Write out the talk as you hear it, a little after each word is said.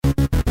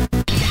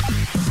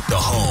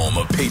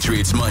home of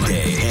Patriots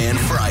Monday and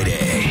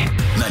Friday.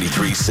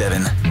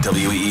 93.7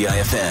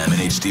 WEEI-FM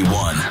and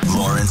HD1,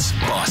 Lawrence,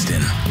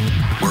 Boston.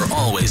 We're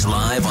always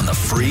live on the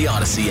free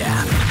Odyssey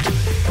app.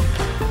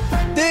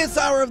 This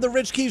hour of the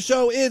Rich Keefe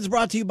Show is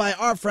brought to you by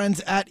our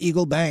friends at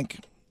Eagle Bank.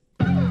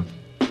 I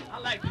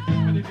like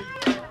this.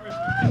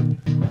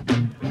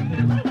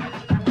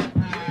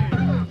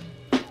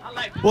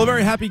 Well,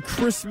 very happy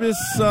Christmas.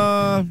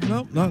 Let me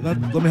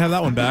have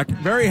that one back.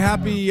 Very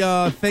happy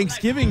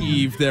Thanksgiving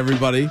Eve to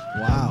everybody.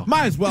 Wow.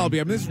 Might as well be.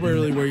 I mean, this is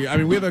really where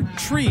we have a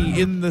tree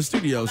in the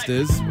studio,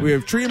 Stiz. We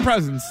have tree and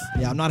presents.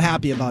 Yeah, I'm not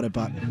happy about it,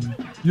 but...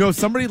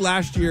 Somebody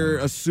last year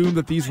assumed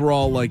that these were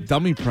all like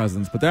dummy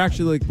presents, but they're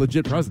actually like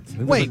legit presents.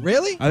 Wait,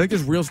 really? I think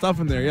there's real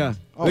stuff in there, yeah.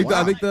 Oh,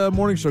 I think the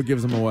morning show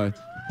gives them away.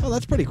 Oh,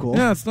 that's pretty cool.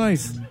 Yeah, it's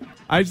nice.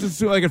 I just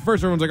assume, like, at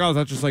first everyone's like, oh, is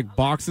that just like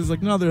boxes?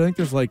 Like, no, I think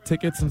there's like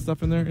tickets and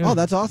stuff in there. Yeah. Oh,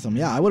 that's awesome.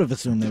 Yeah, I would have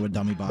assumed they were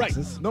dummy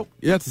boxes. Right. Nope.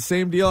 Yeah, it's the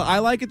same deal. I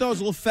like it, though. It's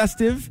a little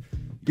festive.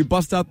 You can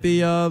bust out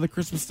the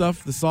Christmas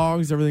stuff, the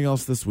songs, everything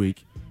else this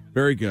week.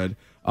 Very good.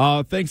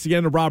 Thanks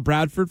again to Rob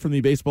Bradford from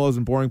the Baseball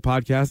Isn't Boring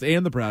podcast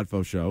and the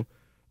Bradfo Show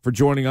for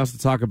joining us to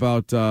talk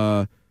about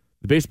the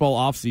baseball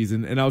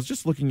offseason. And I was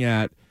just looking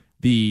at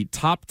the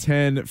top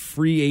 10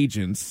 free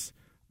agents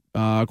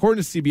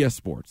according to CBS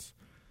Sports.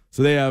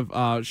 So they have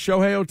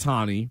Shohei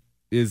Ohtani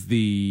is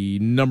the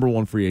number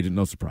one free agent,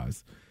 no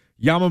surprise.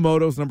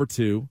 Yamamoto's number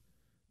 2.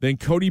 Then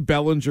Cody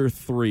Bellinger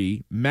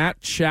 3.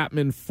 Matt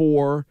Chapman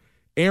 4.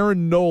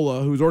 Aaron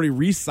Nola, who's already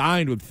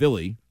re-signed with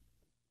Philly.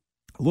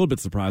 A little bit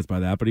surprised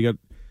by that, but he got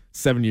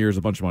 7 years,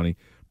 a bunch of money.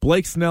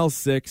 Blake Snell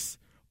 6.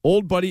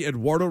 Old buddy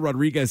Eduardo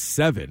Rodriguez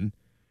 7.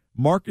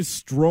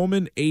 Marcus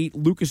Stroman 8.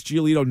 Lucas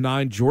Giolito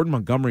 9. Jordan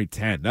Montgomery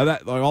 10. Now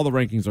that all the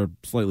rankings are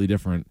slightly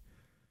different.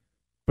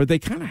 But they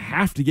kind of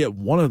have to get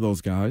one of those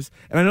guys.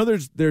 And I know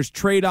there's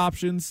trade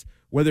options,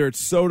 whether it's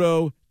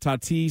Soto,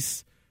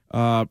 Tatis,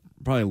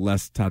 probably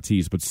less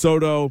Tatis, but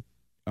Soto.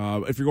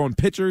 If you're going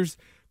pitchers,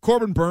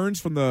 Corbin Burns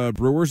from the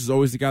Brewers is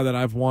always the guy that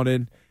I've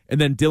wanted. And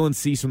then Dylan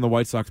Cease from the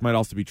White Sox might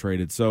also be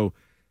traded. So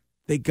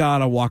they got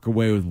to walk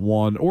away with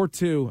one or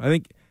two. I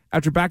think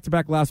after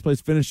back-to-back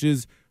last-place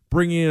finishes,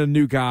 bringing in a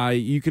new guy,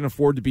 you can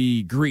afford to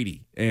be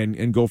greedy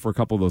and go for a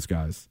couple of those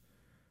guys.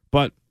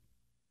 But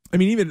I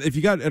mean, even if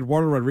you got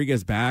Eduardo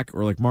Rodriguez back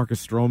or like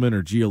Marcus Stroman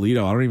or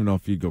Giolito, I don't even know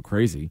if you'd go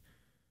crazy.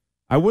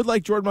 I would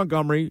like Jordan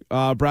Montgomery.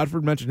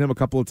 Bradford mentioned him a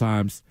couple of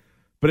times,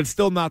 but it's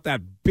still not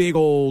that big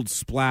old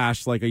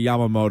splash like a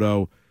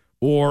Yamamoto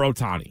or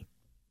Ohtani.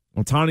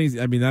 Ohtani's,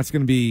 I mean, that's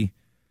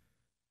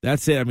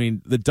it. I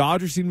mean, the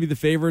Dodgers seem to be the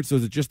favorites, so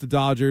is it just the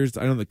Dodgers?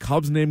 I know the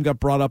Cubs name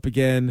got brought up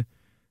again.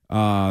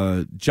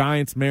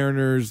 Giants,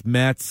 Mariners,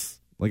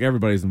 Mets, like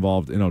everybody's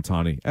involved in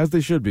Ohtani, as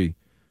they should be.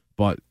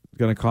 But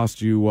going to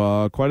cost you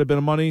quite a bit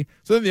of money.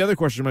 So then the other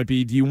question might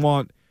be, do you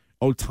want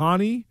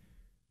Ohtani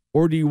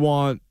or do you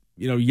want,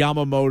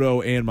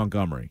 Yamamoto and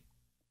Montgomery?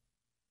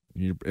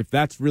 If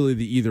that's really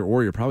the either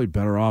or, you're probably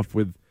better off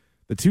with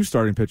the two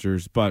starting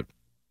pitchers, but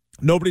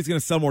nobody's going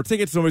to sell more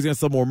tickets, nobody's going to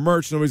sell more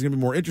merch, nobody's going to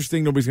be more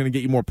interesting, nobody's going to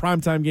get you more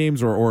primetime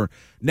games or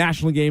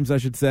national games, I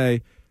should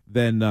say,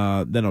 than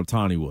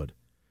Ohtani would.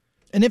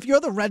 And if you're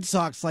the Red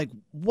Sox, like,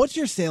 what's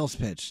your sales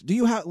pitch? Do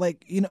you have,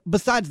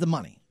 besides the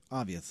money?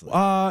 Obviously.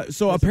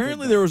 So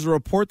apparently there was a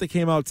report that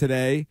came out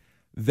today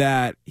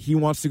that he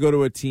wants to go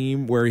to a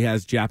team where he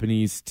has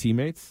Japanese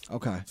teammates.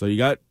 Okay. So you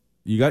got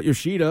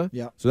Yoshida.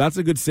 Yeah. So that's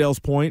a good sales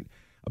point.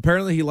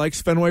 Apparently he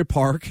likes Fenway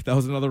Park. That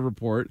was another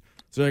report.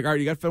 So all right,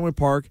 you got Fenway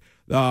Park.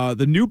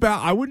 The New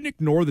Balance. I wouldn't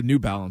ignore the New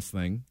Balance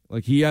thing.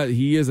 Like he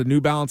is a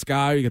New Balance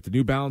guy. You got the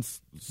New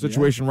Balance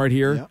situation right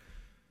here.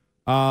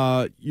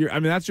 Yeah.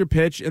 That's your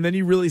pitch, and then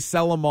you really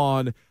sell him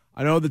on.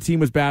 I know the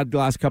team was bad the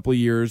last couple of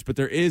years, but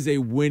there is a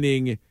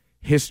winning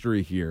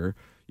history here.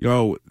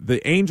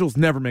 The Angels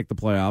never make the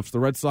playoffs.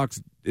 The Red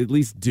Sox at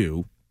least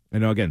do. I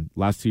know, again,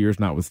 last 2 years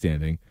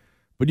notwithstanding.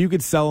 But you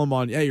could sell them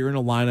on, you're in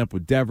a lineup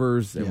with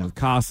Devers and with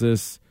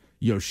Casas,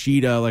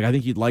 Yoshida. Like, I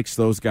think he likes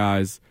those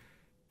guys.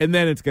 And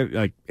then it's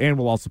good, and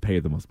we'll also pay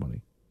the most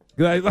money.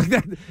 Like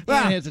that.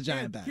 And it's a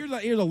giant bag. Here's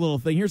a little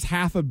thing. Here's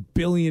 $500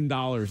 million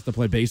to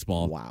play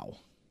baseball. Wow.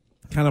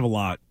 Kind of a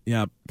lot.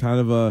 Yeah, kind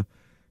of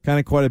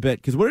quite a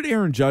bit. Because what did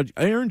Aaron Judge?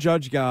 Aaron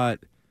Judge got,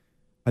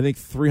 I think,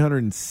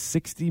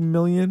 $360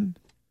 million.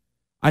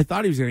 I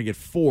thought he was going to get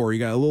 $4 million. He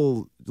got a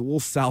little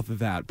south of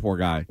that, poor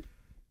guy.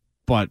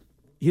 But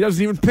he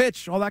doesn't even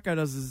pitch. All that guy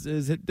does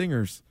is hit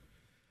dingers.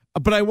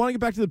 But I want to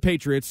get back to the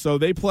Patriots. So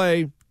they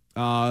play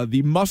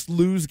the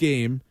must-lose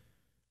game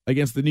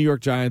against the New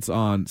York Giants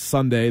on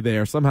Sunday. They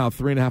are somehow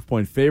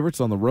 3.5-point favorites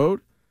on the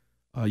road.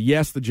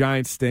 Yes, the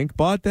Giants stink,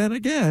 but then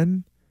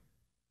again,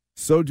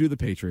 so do the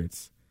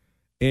Patriots.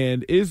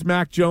 And is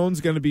Mac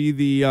Jones going to be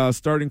the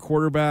starting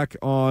quarterback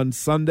on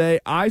Sunday?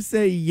 I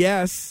say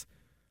yes,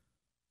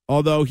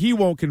 although he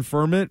won't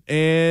confirm it,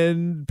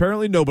 and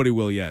apparently nobody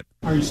will yet.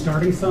 Are you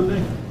starting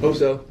Sunday? Hope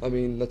so. I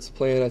mean, that's the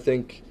plan. I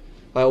think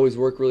I always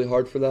work really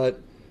hard for that.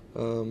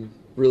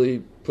 Really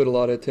put a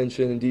lot of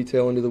attention and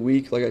detail into the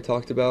week, like I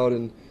talked about,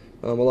 and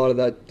A lot of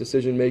that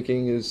decision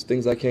making is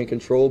things I can't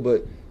control,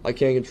 but I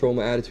can control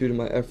my attitude and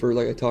my effort,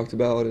 like I talked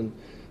about. And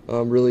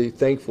I'm really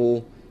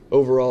thankful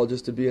overall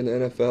just to be in the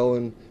NFL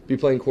and be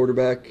playing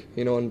quarterback,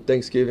 on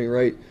Thanksgiving,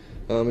 right?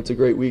 It's a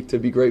great week to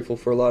be grateful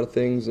for a lot of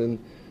things and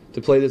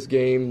to play this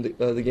game,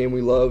 the game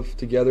we love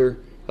together.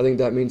 I think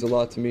that means a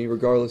lot to me,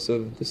 regardless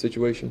of the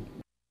situation.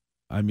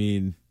 I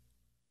mean,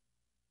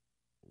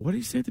 what did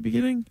he say at the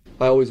beginning?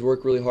 I always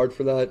work really hard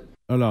for that.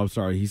 Oh, no,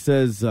 sorry. He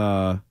says...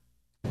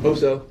 Hope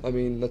so. I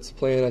mean, that's the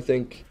plan, I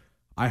think.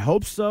 I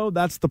hope so.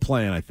 That's the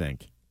plan, I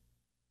think.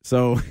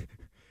 So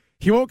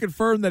he won't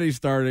confirm that he's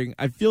starting.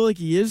 I feel like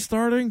he is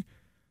starting.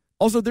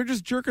 Also, they're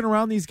just jerking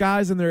around these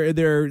guys and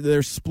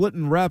they're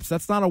splitting reps.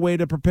 That's not a way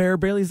to prepare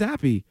Bailey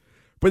Zappi.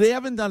 But they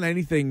haven't done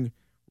anything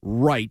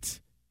right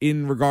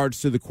in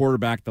regards to the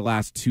quarterback the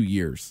last 2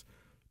 years.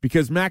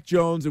 Because Mac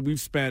Jones, and we've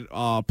spent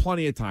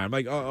plenty of time,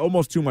 like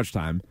almost too much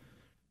time,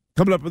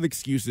 coming up with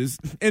excuses.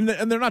 And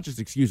they're not just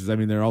excuses. I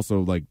mean, they're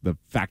also like the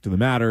fact of the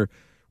matter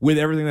with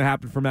everything that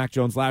happened for Mac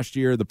Jones last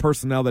year, the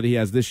personnel that he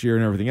has this year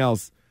and everything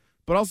else.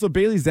 But also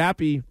Bailey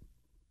Zappi,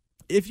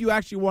 if you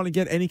actually want to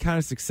get any kind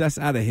of success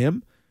out of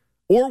him,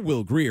 or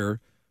Will Grier,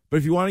 but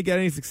if you want to get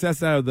any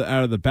success out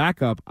of the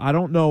backup, I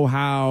don't know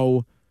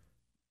how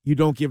you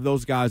don't give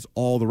those guys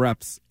all the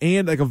reps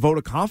and like a vote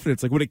of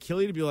confidence. Like, would it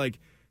kill you to be like,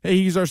 hey,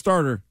 he's our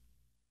starter?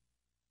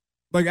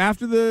 Like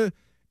after the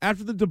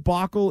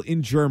debacle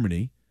in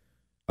Germany,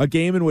 a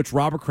game in which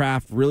Robert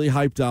Kraft really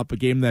hyped up, a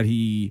game that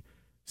he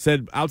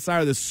said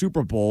outside of the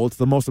Super Bowl, it's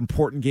the most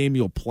important game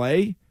you'll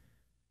play,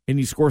 and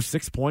you score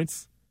 6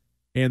 points,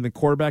 and the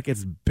quarterback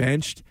gets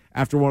benched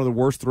after one of the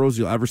worst throws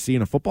you'll ever see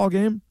in a football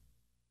game.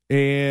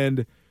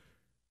 And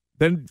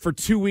then for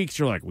 2 weeks,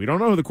 you're like, we don't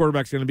know who the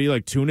quarterback's going to be.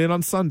 Like, tune in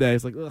on Sunday.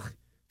 It's like, ugh,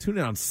 tune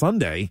in on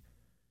Sunday?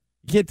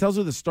 You can't tell us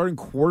who the starting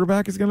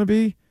quarterback is going to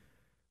be?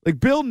 Like,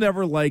 Bill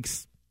never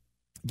likes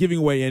giving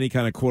away any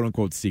kind of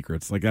quote-unquote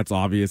secrets. Like, that's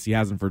obvious. He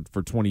hasn't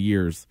for 20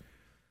 years.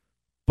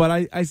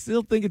 But I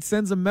still think it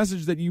sends a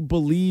message that you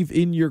believe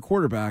in your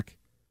quarterback.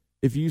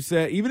 If you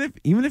say, even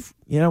if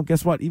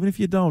guess what? Even if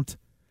you don't.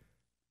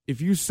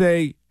 If you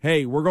say,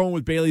 hey, we're going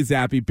with Bailey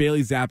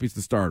Zappi's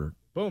the starter.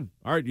 Boom.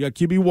 All right, you got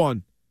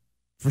QB1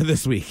 for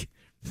this week.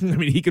 I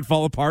mean, he could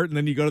fall apart, and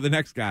then you go to the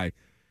next guy.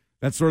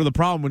 That's sort of the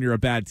problem when you're a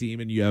bad team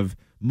and you have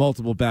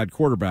multiple bad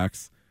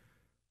quarterbacks.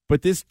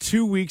 But this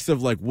 2 weeks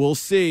of, like, we'll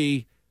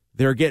see,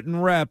 they're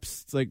getting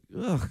reps. It's like,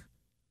 ugh.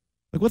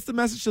 Like, what's the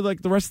message to,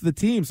 like, the rest of the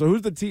team? So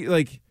who's the team?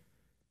 Like,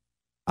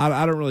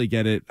 I don't really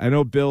get it. I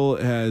know Bill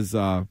has,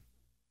 I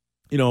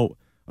don't know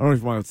if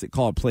you want to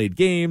call it played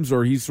games,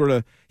 or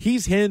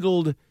he's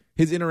handled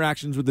his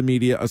interactions with the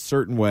media a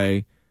certain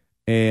way,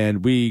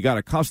 and we got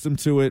accustomed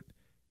to it.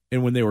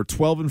 And when they were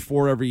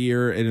 12-4 every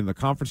year, and in the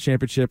conference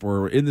championship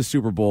or in the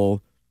Super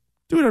Bowl,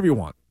 do whatever you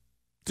want.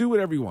 Do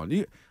whatever you want.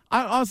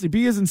 Honestly,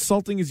 be as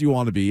insulting as you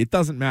want to be. It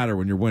doesn't matter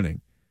when you're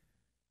winning.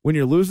 When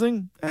you're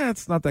losing,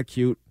 it's not that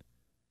cute.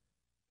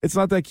 It's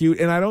not that cute,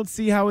 and I don't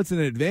see how it's an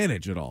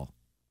advantage at all.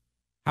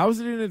 How is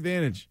it an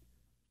advantage?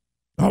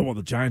 Oh, well,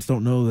 the Giants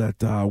don't know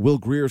that Will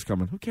Grier's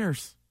coming. Who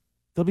cares?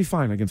 They'll be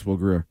fine against Will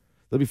Grier.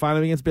 They'll be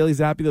fine against Bailey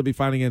Zappi. They'll be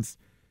fine against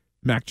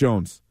Mac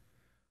Jones.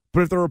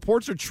 But if the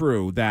reports are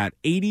true that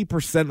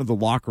 80% of the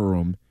locker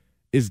room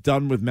is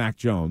done with Mac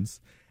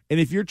Jones, and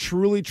if you're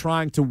truly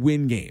trying to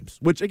win games,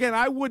 which, again,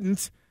 I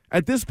wouldn't.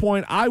 At this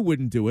point, I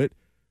wouldn't do it.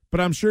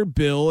 But I'm sure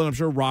Bill and I'm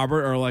sure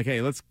Robert are like,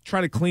 hey, let's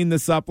try to clean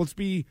this up. Let's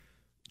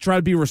try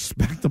to be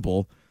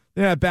respectable.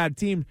 Yeah, bad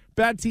team.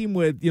 Bad team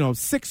with,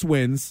 6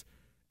 wins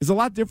is a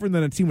lot different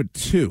than a team with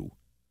 2.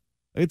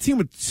 Like a team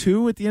with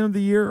 2 at the end of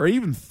the year, or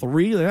even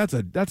 3, like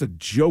that's a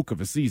joke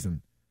of a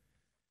season.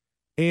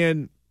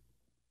 And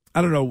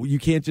I don't know, you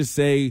can't just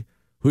say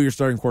who your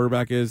starting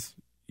quarterback is.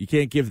 You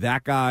can't give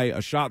that guy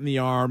a shot in the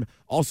arm.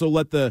 Also,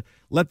 let the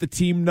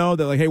team know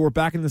that, like, hey, we're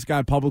backing this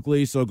guy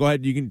publicly, so go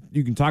ahead. You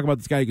can talk about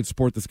this guy. You can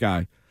support this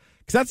guy.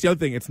 Because that's the other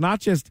thing. It's not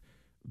just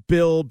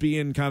Bill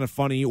being kind of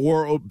funny,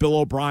 or Bill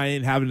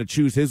O'Brien having to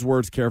choose his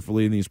words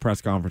carefully in these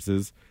press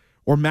conferences,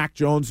 or Mac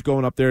Jones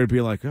going up there and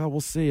being like, oh,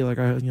 we'll see. Like,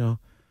 I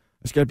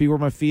just got to be where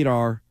my feet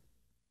are.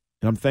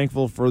 And I'm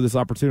thankful for this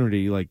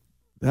opportunity. Like,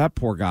 that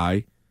poor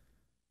guy.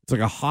 It's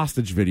like a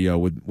hostage video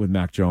with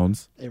Mac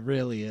Jones. It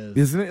really is.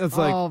 Isn't it? It's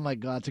like, oh, my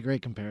God. It's a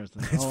great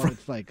comparison.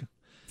 It's like.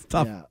 It's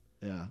tough.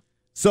 Yeah.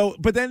 So,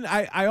 but then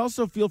I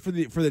also feel for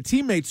the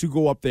teammates who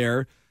go up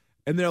there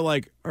and they're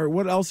like, all right,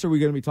 what else are we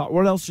going to be talking?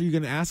 What else are you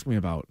going to ask me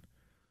about?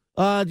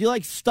 Do you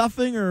like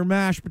stuffing or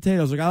mashed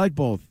potatoes? Like, I like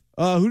both.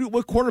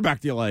 What quarterback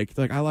do you like?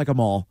 Like, I like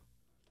them all.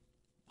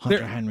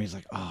 Hunter Henry's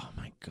like, oh,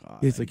 my God.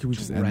 It's like, can we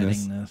just end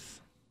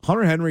this?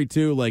 Hunter Henry,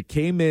 too, like,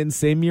 came in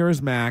same year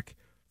as Mac.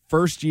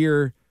 First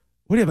year.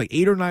 What do you have, like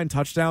 8 or 9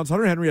 touchdowns?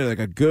 Hunter Henry had like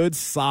a good,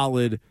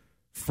 solid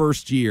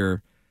first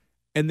year,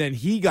 and then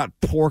he got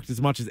porked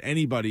as much as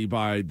anybody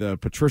by the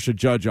Patricia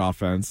Judge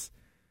offense.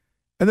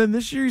 And then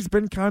this year he's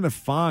been kind of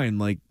fine.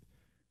 Like,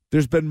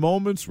 there's been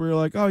moments where you're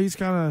like, oh, he's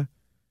kind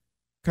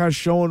of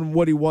showing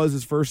what he was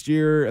his first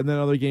year, and then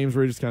other games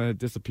where he just kind of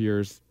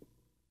disappears.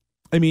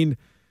 I mean,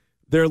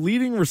 their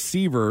leading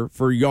receiver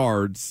for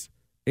yards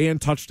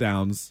and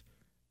touchdowns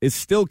is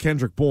still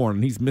Kendrick Bourne,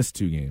 and he's missed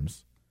 2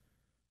 games.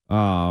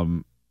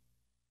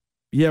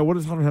 Yeah, what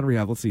does Hunter Henry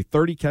have? Let's see,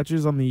 30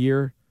 catches on the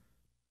year.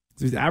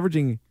 So he's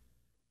averaging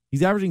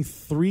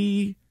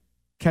 3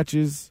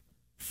 catches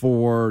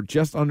for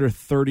just under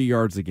 30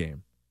 yards a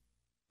game.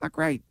 Not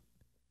great.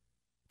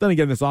 Then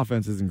again, this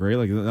offense isn't great.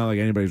 Like, not like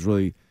anybody's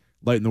really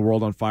lighting the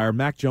world on fire.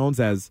 Mac Jones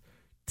has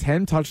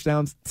 10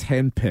 touchdowns,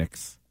 10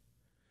 picks.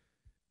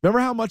 Remember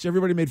how much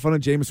everybody made fun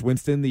of Jameis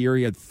Winston the year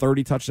he had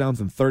 30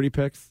 touchdowns and 30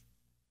 picks?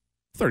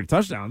 30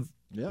 touchdowns?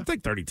 Yeah. I'll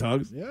take 30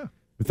 tugs. Yeah.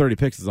 30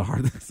 picks is a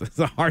hard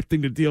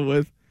thing to deal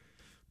with.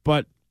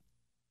 But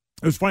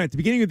it was funny at the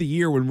beginning of the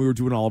year when we were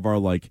doing all of our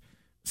like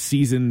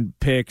season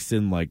picks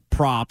and like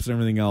props and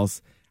everything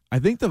else. I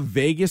think the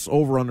Vegas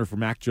over-under for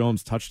Mac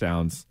Jones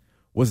touchdowns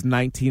was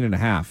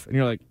 19.5. And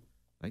you're like,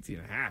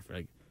 19.5?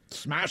 Like,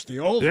 Smash the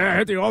over. yeah,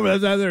 hit the over.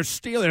 They're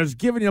stealing. They're just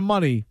giving you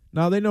money.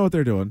 No, they know what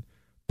they're doing.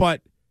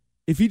 But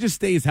if he just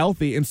stays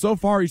healthy, and so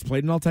far he's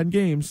played in all 10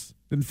 games,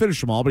 didn't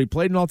finish them all, but he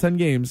played in all 10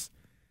 games,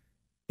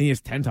 and he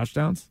has 10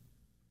 touchdowns.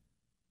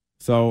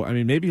 So, I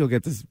mean, maybe he'll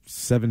get to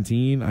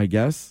 17, I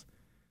guess.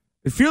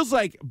 It feels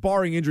like,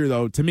 barring injury,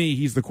 though, to me,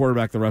 he's the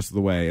quarterback the rest of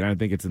the way, and I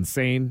think it's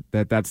insane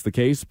that that's the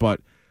case, but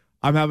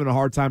I'm having a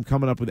hard time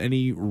coming up with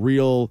any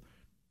real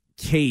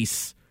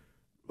case.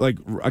 Like,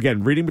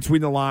 again, reading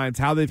between the lines,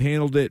 how they've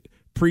handled it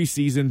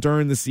preseason,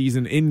 during the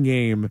season,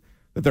 in-game,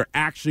 that they're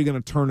actually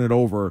going to turn it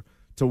over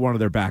to one of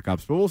their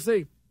backups. But we'll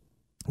see.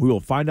 We will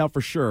find out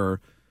for sure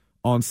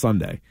on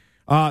Sunday.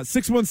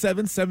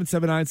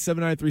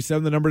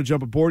 617-779-7937, the number to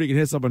jump aboard. You can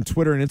hit us up on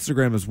Twitter and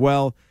Instagram as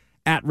well,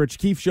 at Rich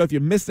Keefe Show. If you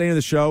missed any of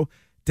the show,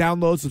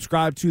 download,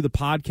 subscribe to the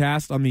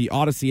podcast on the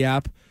Odyssey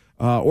app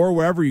or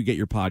wherever you get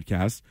your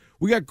podcasts.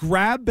 We got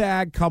Grab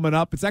Bag coming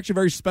up. It's actually a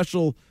very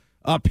special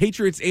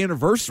Patriots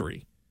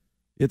anniversary.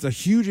 It's a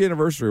huge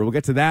anniversary. We'll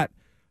get to that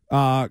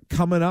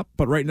coming up.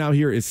 But right now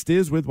here is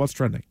Stiz with What's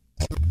Trending.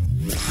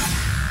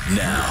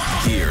 Now,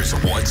 here's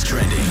What's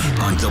Trending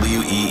on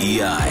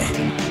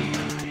WEEI.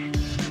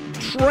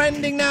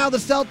 Trending now, the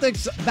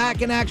Celtics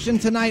back in action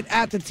tonight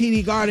at the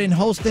TD Garden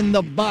hosting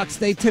the Bucks.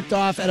 They tipped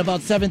off at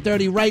about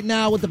 7:30 right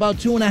now with about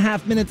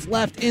 2.5 minutes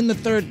left in the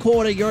third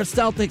quarter. Your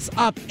Celtics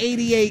up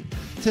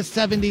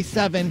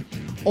 88-77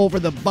 over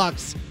the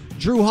Bucks.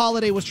 Drew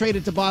Holiday was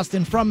traded to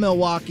Boston from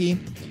Milwaukee,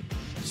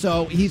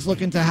 so he's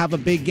looking to have a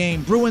big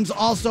game. Bruins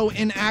also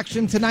in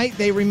action tonight.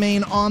 They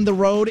remain on the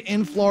road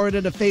in Florida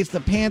to face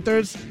the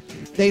Panthers.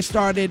 They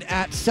started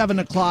at 7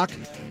 o'clock.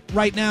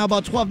 Right now,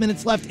 about 12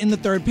 minutes left in the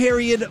third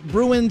period.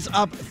 Bruins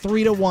up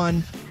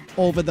 3-1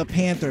 over the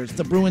Panthers.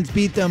 The Bruins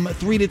beat them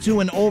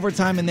 3-2 in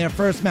overtime in their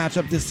first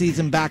matchup this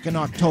season back in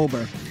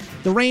October.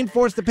 The rain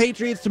forced the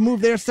Patriots to move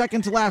their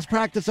second-to-last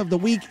practice of the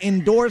week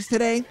indoors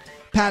today.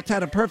 Pats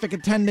had a perfect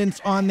attendance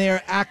on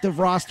their active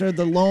roster.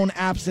 The lone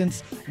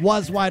absence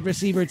was wide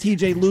receiver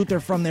TJ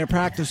Luther from their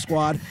practice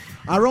squad.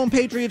 Our own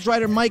Patriots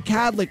writer Mike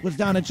Kadlick was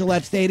down at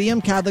Gillette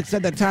Stadium. Kadlick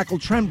said that tackle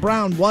Trent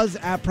Brown was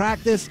at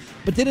practice,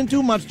 but didn't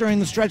do much during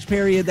the stretch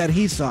period that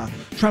he saw.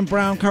 Trent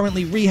Brown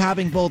currently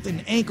rehabbing both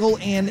an ankle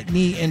and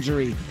knee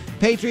injury.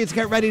 Patriots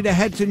get ready to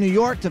head to New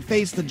York to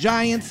face the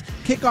Giants.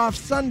 Kickoff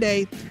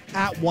Sunday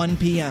at 1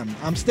 p.m.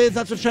 I'm Stiz.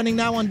 That's what's trending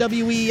now on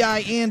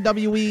WEEI and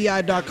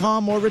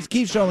WEEI.com. More Rich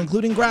Keefe Show,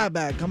 including Grab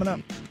Bag, coming up.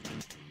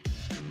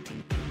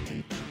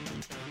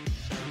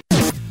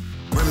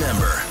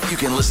 Remember, you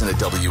can listen to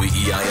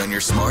WEEI on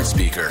your smart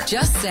speaker.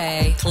 Just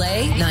say,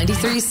 play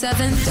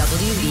 93.7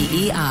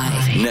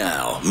 WEEI.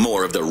 Now,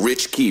 more of the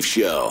Rich Keefe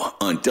Show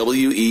on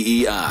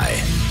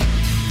WEEI.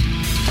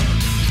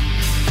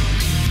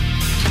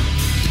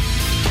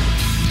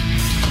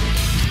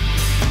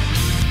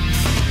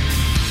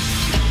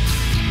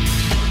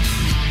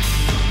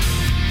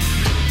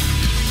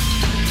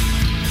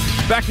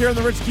 Back here on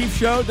the Rich Keefe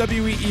Show,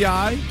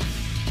 WEEI.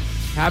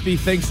 Happy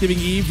Thanksgiving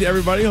Eve to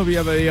everybody. Hope you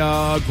have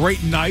a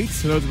great night.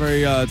 I know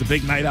it's a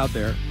big night out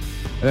there.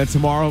 And then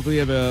tomorrow, hopefully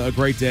you have a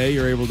great day.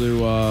 You're able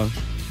to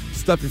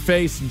stuff your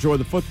face, enjoy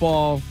the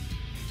football,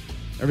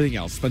 everything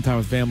else. Spend time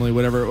with family,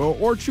 whatever,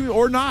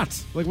 or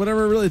not. Like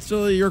whatever, really, it's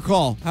really your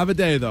call. Have a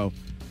day, though.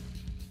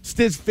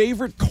 Stiz's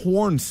favorite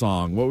Korn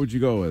song, what would you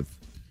go with?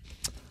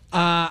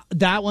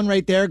 That one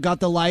right there, Got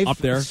the Life. Up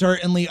there.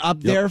 Certainly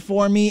up there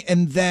for me.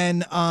 And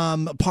then,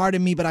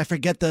 pardon me, but I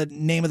forget the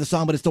name of the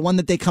song, but it's the one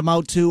that they come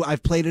out to.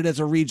 I've played it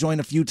as a rejoin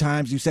a few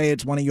times. You say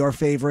it's one of your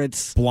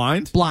favorites.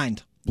 Blind?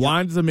 Blind.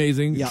 Blind is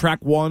amazing. Yep. Track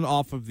 1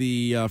 off of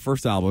the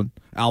first album.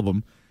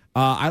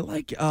 I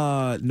like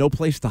No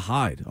Place to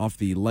Hide off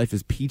the Life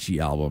is Peachy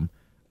album.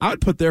 I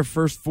would put their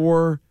first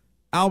 4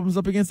 albums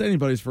up against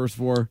anybody's first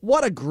 4.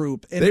 What a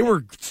group. And they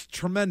were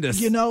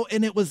tremendous. You know,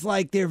 and it was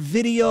like their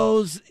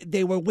videos,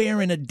 they were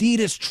wearing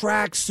Adidas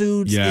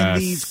tracksuits in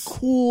these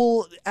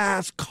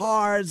cool-ass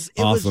cars.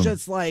 It was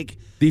just like...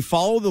 The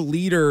Follow the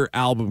Leader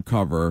album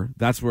cover,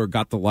 that's where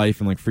Got the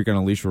Life and like Freak on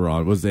a Leash were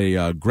on, was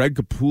a Greg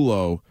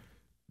Capullo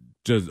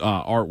just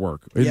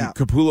artwork. Yeah.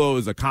 Capullo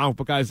is a comic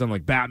book guy. He's done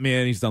like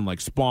Batman. He's done like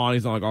Spawn.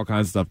 He's done like all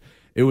kinds of stuff.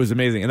 It was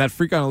amazing. And that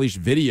Freak on a Leash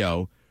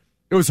video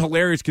It was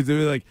hilarious because it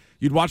was like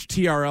you'd watch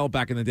TRL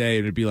back in the day,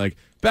 and it'd be like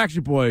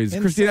Backstreet Boys,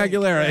 Christina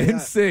Aguilera,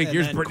 NSYNC,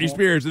 here's Britney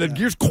Spears, and then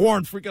here's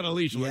Korn, Freak on a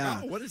Leash. I'm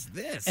like, oh, what is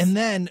this? And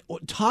then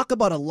talk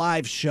about a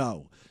live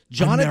show.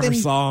 I never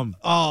saw him.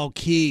 Oh,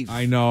 Keefe.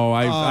 I know.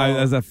 I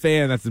as a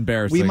fan, that's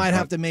embarrassing. We might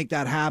have to make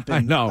that happen I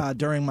know.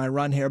 During my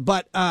run here.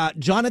 But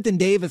Jonathan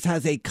Davis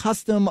has a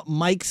custom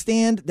mic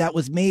stand that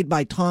was made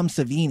by Tom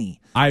Savini.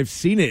 I've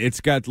seen it. It's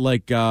got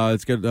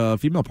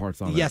female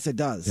parts on it. Yes, it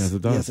does. Yes,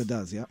 it does. Yes, it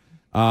does, yeah.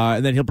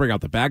 And then he'll bring out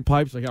the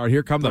bagpipes. Like, oh,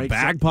 here come the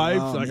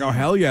bagpipes. Oh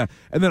hell yeah.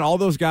 And then all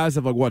those guys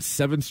have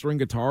 7-string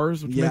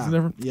guitars, which makes a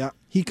difference. Yeah.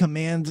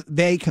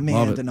 They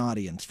command an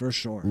audience for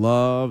sure.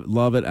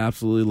 Love it,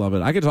 absolutely love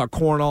it. I could talk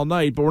Korn all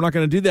night, but we're not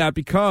going to do that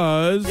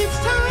because it's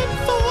time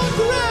for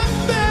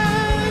Grab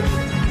Bag.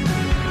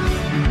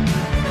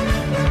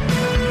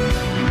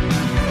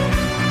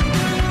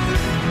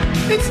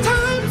 It's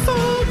time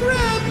for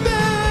Grab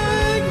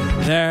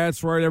Bag.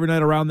 That's right. Every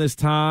night around this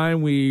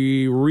time,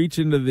 we reach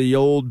into the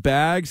old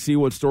bag, see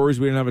what stories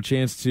we didn't have a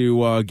chance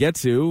to get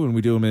to, and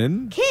we do them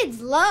in.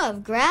 Kids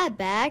love Grab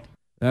Bag.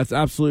 That's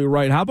absolutely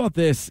right. How about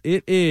this?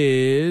 It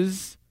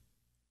is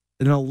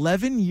an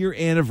 11-year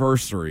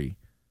anniversary.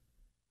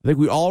 I think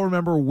we all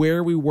remember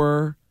where we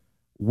were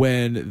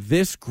when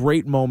this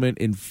great moment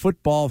in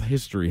football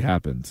history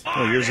happened.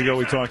 Well, years ago,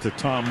 we talked to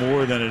Tom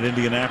Moore, then at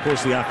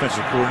Indianapolis, the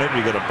offensive coordinator.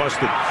 You got a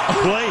busted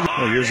play.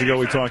 Well, years ago,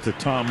 we talked to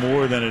Tom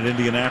Moore, then at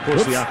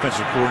Indianapolis, the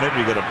offensive coordinator.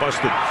 You got a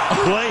busted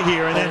play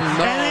here, and then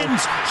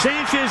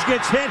Sanchez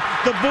gets hit.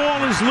 The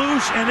ball is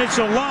loose, and it's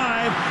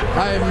alive.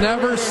 I have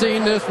never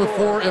seen this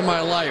before in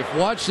my life.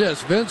 Watch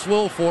this. Vince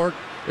Wilfork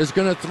is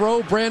going to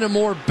throw Brandon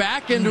Moore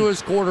back into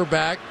his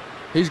quarterback.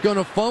 He's going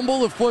to fumble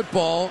the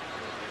football.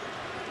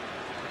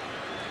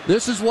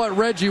 This is what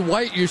Reggie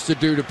White used to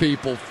do to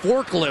people,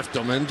 forklift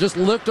them and just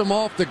lift them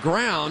off the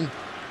ground.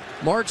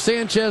 Mark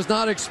Sanchez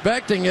not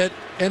expecting it,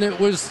 and it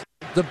was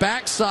the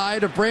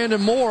backside of Brandon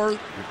Moore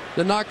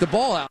that knocked the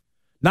ball out.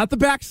 Not the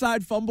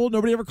backside fumble.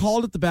 Nobody ever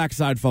called it the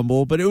backside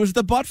fumble, but it was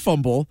the butt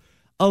fumble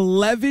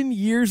 11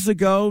 years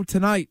ago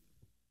tonight.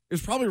 It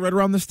was probably right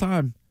around this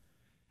time.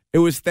 It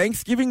was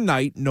Thanksgiving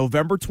night,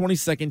 November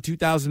 22nd,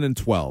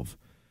 2012.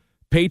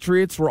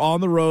 Patriots were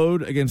on the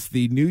road against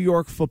the New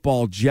York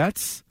Football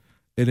Jets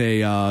in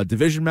a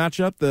division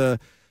matchup. The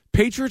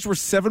Patriots were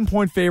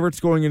 7-point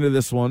favorites going into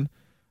this one.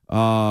 They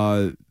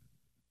were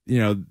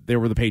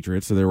the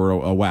Patriots, so they were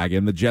a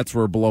wagon. The Jets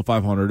were below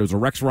 500. It was a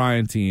Rex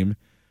Ryan team.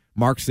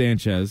 Mark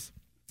Sanchez.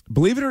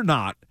 Believe it or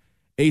not,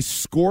 a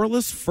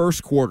scoreless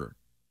first quarter.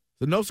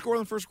 So no score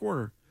in the first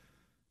quarter.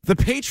 The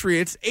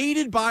Patriots,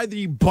 aided by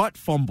the butt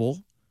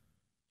fumble,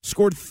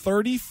 scored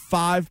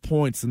 35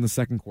 points in the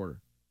second quarter.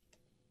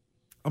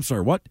 I'm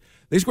sorry, what?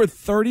 They scored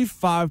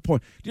 35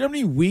 points. Do you know how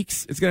many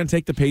weeks it's going to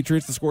take the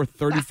Patriots to score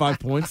 35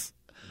 points?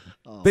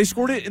 They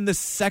scored it in the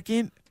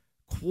second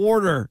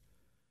quarter,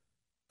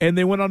 and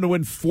they went on to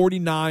win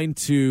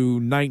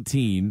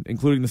 49-19,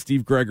 including the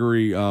Steve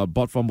Gregory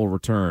butt fumble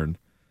return.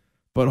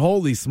 But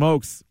holy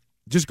smokes,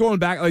 just going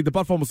back, like the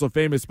butt fumble was so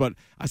famous, but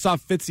I saw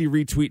Fitzy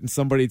retweeting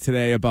somebody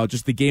today about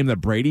just the game that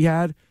Brady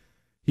had.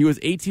 He was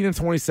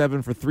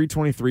 18-27 for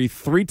 323,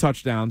 3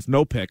 touchdowns,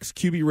 no picks,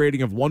 QB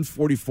rating of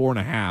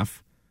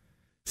 144.5.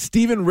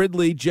 Stephen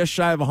Ridley, just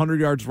shy of 100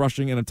 yards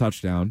rushing and a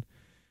touchdown.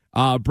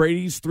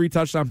 Brady's 3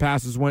 touchdown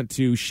passes went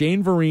to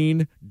Shane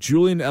Vereen,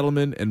 Julian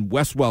Edelman, and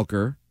Wes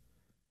Welker.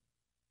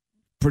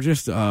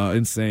 Just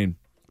insane.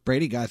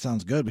 Brady guy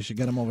sounds good. We should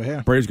get him over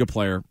here. Brady's a good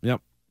player.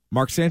 Yep.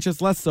 Mark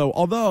Sanchez less so.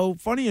 Although,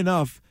 funny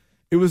enough,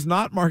 it was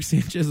not Mark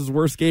Sanchez's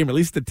worst game, at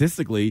least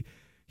statistically.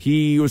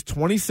 He was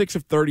 26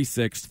 of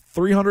 36,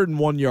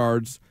 301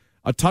 yards,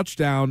 a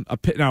touchdown, a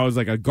pick. Now, it was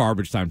like a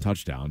garbage time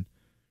touchdown.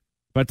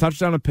 But a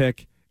touchdown, a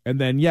pick. And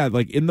then,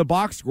 in the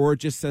box score, it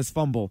just says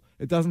fumble.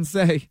 It doesn't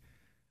say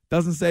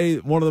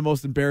one of the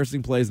most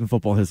embarrassing plays in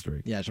football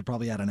history. Yeah, I should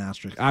probably add an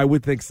asterisk. I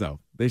would think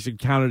so. They should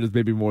count it as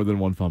maybe more than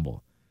one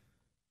fumble.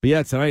 But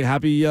yeah, tonight,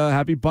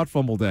 happy butt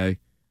fumble day.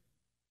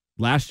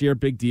 Last year,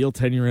 big deal,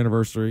 10-year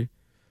anniversary.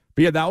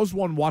 But yeah, that was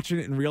one watching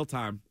it in real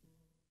time.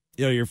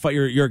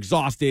 You're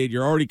exhausted.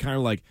 You're already kind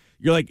of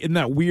you're in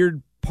that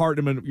weird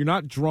part. You're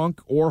not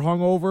drunk or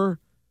hungover,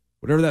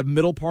 whatever that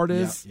middle part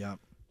is. Yeah.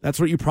 That's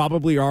what you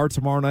probably are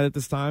tomorrow night at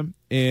this time.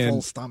 And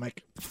full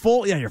stomach.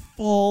 You're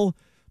full.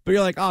 But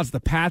you're like, oh, it's the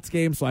Pats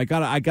game, so I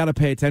gotta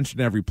pay attention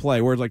to every play.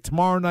 Whereas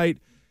tomorrow night,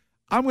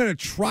 I'm gonna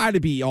try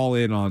to be all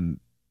in on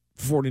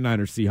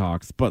 49ers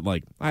Seahawks, but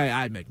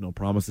I make no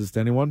promises to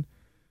anyone.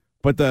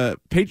 But the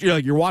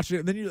Patriots, you're watching it,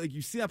 and then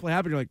you see that play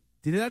happen, you're like,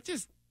 did that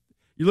just?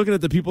 You're looking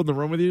at the people in the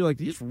room with you, did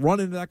he just run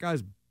into that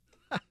guy's?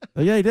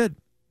 Yeah, he did.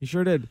 He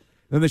sure did. And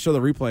then they show the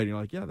replay, and you're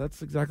like, yeah,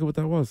 that's exactly what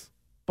that was.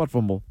 Butt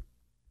fumble.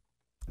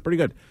 Pretty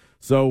good.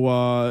 So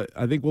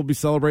I think we'll be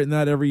celebrating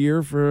that every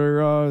year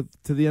for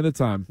to the end of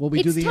time. Will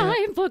we do the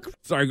time for...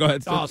 Sorry, go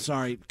ahead. Oh,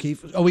 sorry,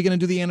 Keefe. Are we going to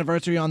do the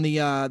anniversary on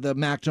the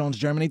Mac Jones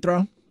Germany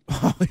throw?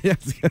 Oh,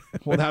 yes.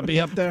 Will that be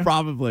up there?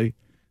 Probably.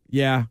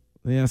 Yeah.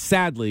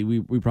 Sadly,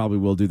 we probably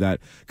will do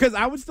that because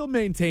I would still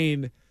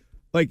maintain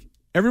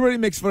everybody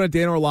makes fun of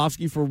Dan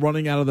Orlovsky for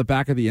running out of the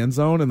back of the end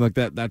zone, and like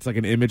that's like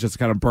an image that's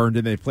kind of burned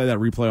in. They play that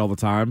replay all the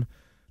time.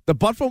 The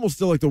butt fumble is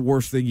still like the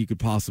worst thing you could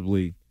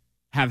possibly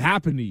have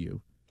happen to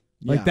you.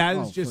 Like that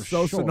is just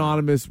so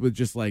synonymous with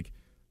just like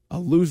a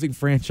losing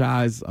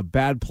franchise, a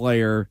bad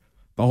player,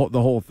 the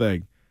whole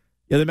thing.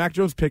 Yeah, the Mac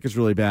Jones pick is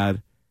really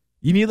bad.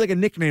 You need like a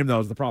nickname though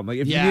is the problem. Like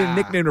if you need a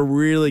nickname to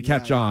really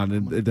catch on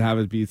and to have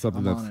it be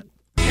something that's.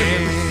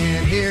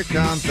 And here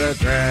comes the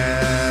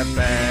grab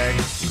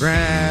bag.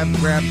 Grab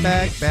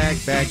bag,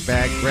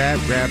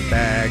 grab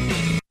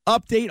bag.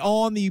 Update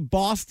on the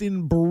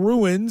Boston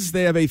Bruins.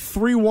 They have a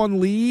 3-1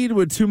 lead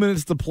with 2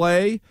 minutes to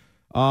play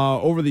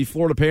over the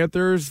Florida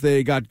Panthers.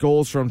 They got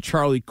goals from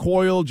Charlie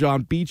Coyle,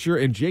 John Beecher,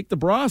 and Jake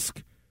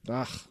DeBrusk.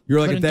 You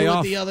were like a day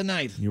off the other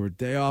night. You were a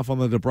day off on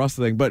the DeBrusk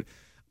thing, but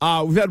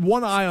we've had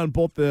one eye on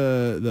both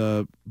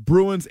the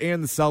Bruins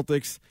and the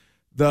Celtics.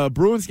 The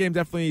Bruins game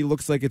definitely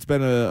looks like it's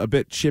been a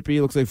bit chippy.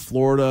 It looks like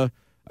Florida,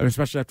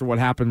 especially after what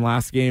happened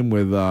last game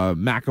with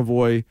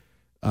McAvoy.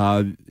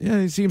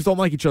 These teams don't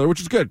like each other,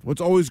 which is good.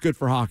 It's always good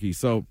for hockey.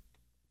 So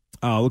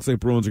looks like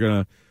Bruins are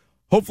going to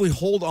hopefully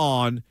hold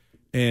on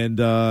and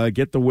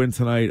get the win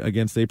tonight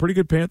against a pretty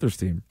good Panthers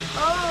team.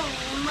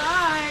 Oh,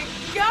 my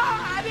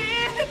God.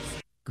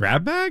 It's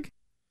Grab bag?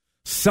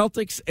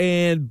 Celtics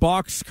and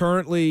Bucks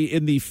currently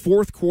in the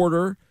fourth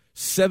quarter.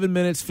 7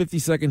 minutes, 50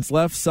 seconds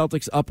left.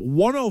 Celtics up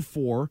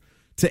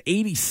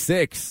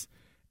 104-86.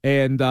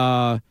 And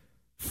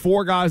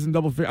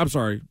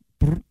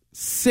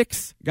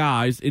 6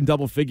 guys in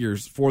double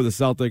figures for the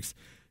Celtics.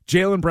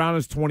 Jaylen Brown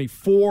has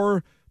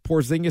 24.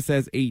 Porzingis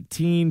has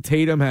 18.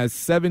 Tatum has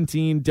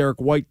 17.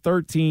 Derek White,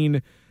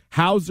 13.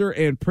 Hauser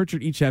and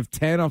Pritchard each have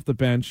 10 off the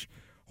bench.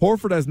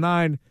 Horford has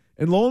 9.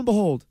 And lo and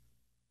behold,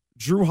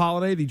 Drew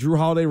Holiday, the Drew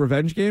Holiday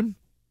revenge game,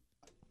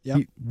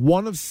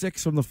 1 of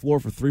 6 from the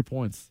floor for 3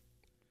 points.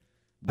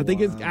 I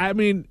think he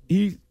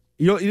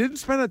didn't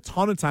spend a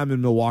ton of time in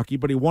Milwaukee,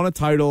 but he won a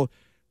title.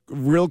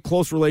 Real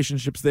close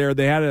relationships there.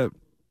 They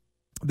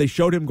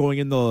showed him going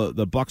in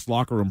the Bucks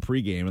locker room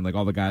pregame, and like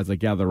all the guys like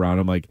gathered around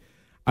him. Like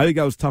I think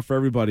that was tough for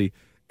everybody.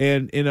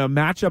 And in a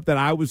matchup that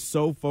I was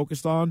so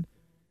focused on,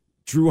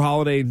 Drew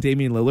Holiday and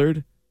Damian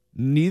Lillard,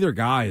 neither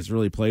guy has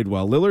really played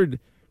well. Lillard,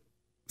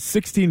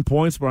 16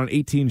 points, but on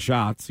 18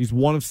 shots. He's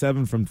 1 of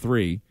 7 from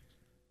 3.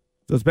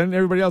 So it's been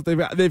everybody else.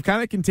 They've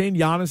kind of contained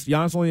Giannis.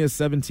 Giannis only has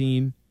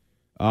 17.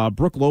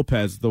 Brook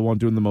Lopez, the one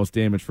doing the most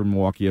damage for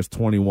Milwaukee, has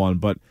 21.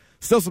 But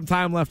still some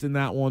time left in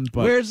that one.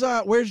 But where's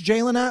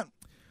Jaylen at?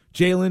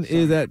 Jaylen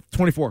is at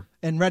 24.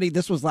 And ready,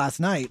 this was last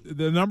night.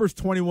 The number's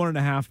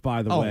 21.5,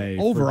 by the way.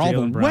 Over all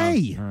the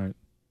way. All right.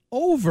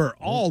 Over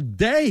all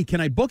day.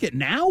 Can I book it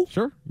now?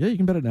 Sure. Yeah, you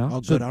can bet it now.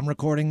 Oh, good. I'm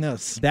recording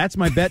this. That's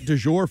my bet du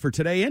jour for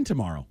today and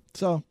tomorrow.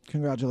 So,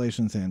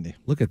 congratulations, Andy.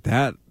 Look at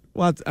that.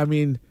 Well,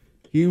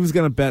 he was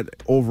going to bet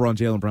over on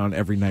Jaylen Brown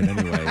every night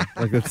anyway.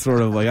 Like, that's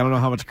sort of like, I don't know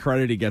how much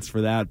credit he gets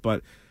for that,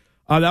 but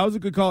that was a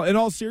good call. In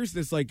all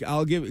seriousness, like,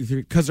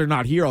 because they're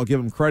not here, I'll give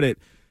him credit.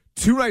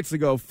 2 nights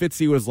ago,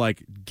 Fitzy was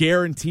like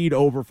guaranteed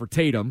over for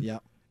Tatum.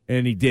 Yep.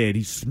 And he did.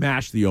 He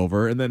smashed the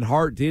over. And then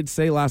Hart did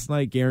say last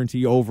night,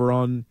 guarantee over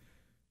on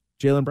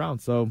Jaylen Brown.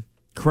 So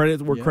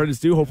credit where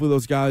credit's due. Hopefully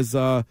those guys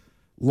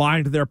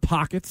lined their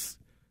pockets.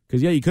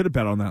 Because, you could have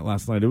bet on that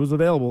last night. It was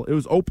available. It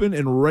was open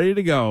and ready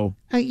to go.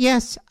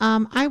 Yes,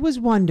 I was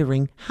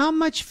wondering, how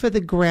much for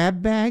the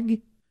grab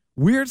bag?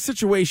 Weird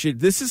situation.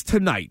 This is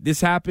tonight. This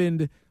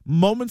happened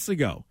moments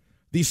ago.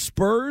 The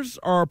Spurs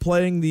are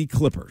playing the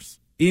Clippers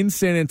in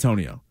San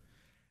Antonio.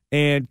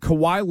 And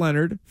Kawhi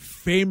Leonard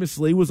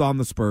famously was on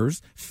the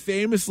Spurs,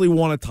 famously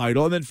won a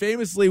title, and then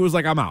famously was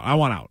like, I'm out. I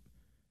want out.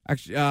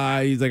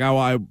 Actually, he's like,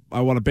 I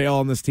want to bail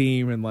on this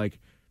team. And, like,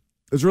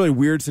 it was a really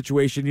weird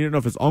situation. You didn't know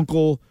if his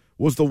uncle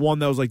was the one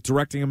that was like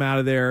directing him out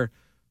of there,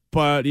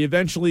 but he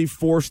eventually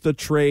forced a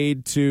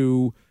trade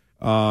to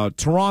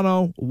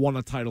Toronto, won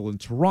a title in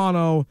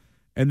Toronto,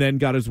 and then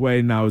got his way,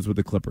 and now is with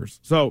the Clippers.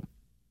 So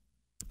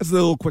that's a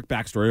little quick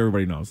backstory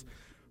everybody knows.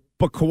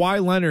 But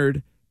Kawhi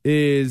Leonard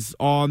is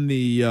on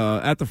the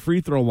at the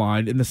free throw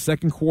line in the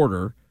second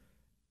quarter,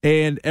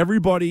 and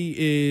everybody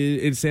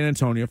is in San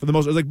Antonio for the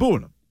most part is like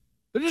booing him.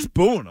 They're just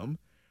booing him.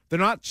 They're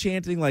not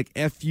chanting like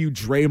 "F you,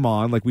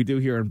 Draymond" like we do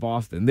here in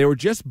Boston. They were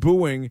just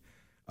booing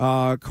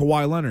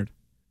Kawhi Leonard.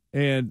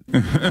 And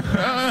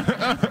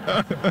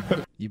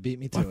you beat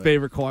me to my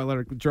favorite Kawhi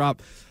Leonard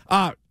drop.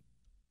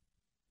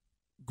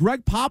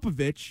 Greg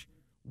Popovich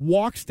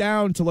walks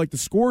down to like the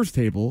scores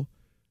table,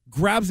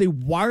 grabs a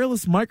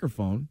wireless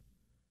microphone,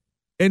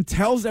 and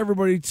tells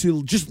everybody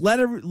to just let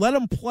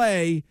him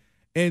play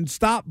and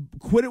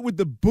quit it with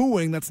the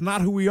booing. That's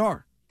not who we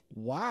are.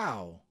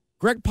 Wow.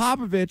 Greg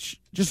Popovich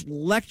just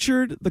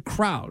lectured the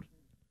crowd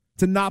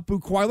to not boo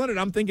Kawhi Leonard.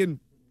 I'm thinking,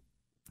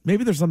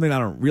 maybe there's something I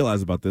don't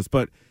realize about this,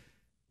 but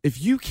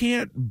if you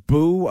can't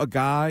boo a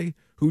guy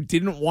who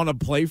didn't want to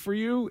play for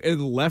you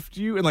and left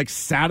you and like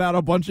sat out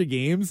a bunch of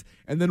games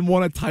and then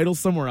won a title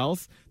somewhere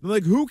else, then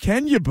like who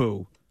can you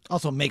boo?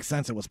 Also makes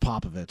sense it was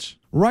Popovich.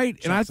 Right.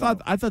 And I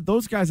thought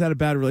those guys had a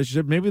bad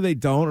relationship. Maybe they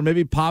don't, or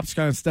maybe Pop's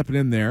kind of stepping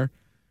in there.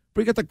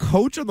 But you got the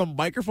coach on the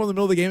microphone in the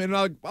middle of the game. And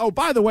I'm like, oh,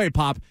 by the way,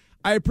 Pop,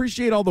 I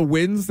appreciate all the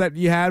wins that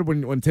you had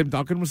when Tim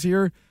Duncan was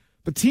here.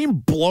 The team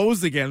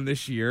blows again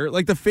this year.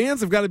 Like, the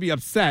fans have got to be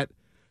upset.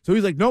 So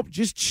he's like, nope,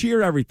 just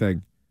cheer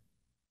everything.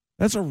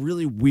 That's a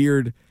really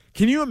weird.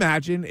 Can you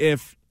imagine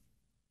if,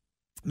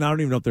 I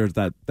don't even know if there's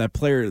that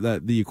player,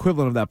 that the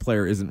equivalent of that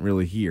player isn't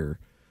really here.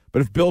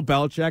 But if Bill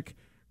Belichick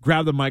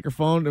grabbed the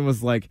microphone and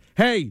was like,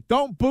 hey,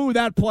 don't boo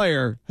that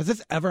player. Has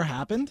this ever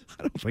happened?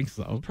 I don't think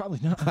so. Probably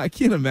not. I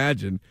can't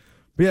imagine.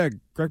 But yeah,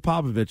 Greg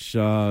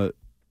Popovich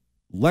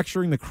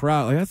lecturing the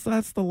crowd. Like,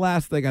 that's the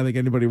last thing I think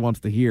anybody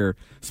wants to hear,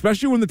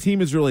 especially when the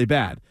team is really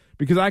bad.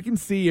 Because I can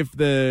see if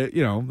the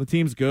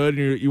team's good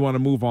and you want to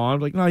move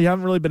on. Like, no, you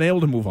haven't really been able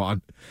to move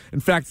on.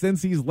 In fact,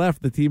 since he's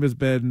left, the team has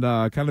been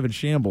kind of in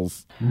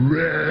shambles.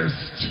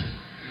 Rest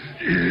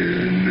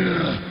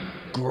in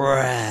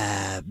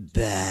grab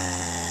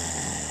bag.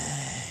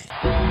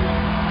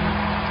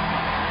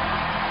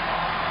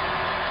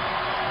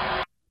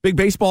 Big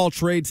baseball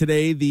trade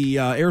today. The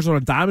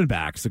Arizona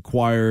Diamondbacks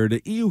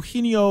acquired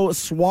Eugenio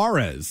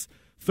Suarez,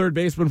 third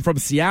baseman from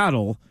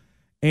Seattle.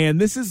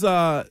 And this is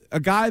a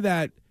guy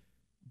that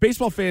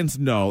baseball fans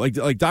know, like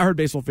diehard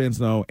baseball fans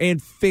know,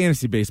 and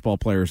fantasy baseball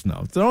players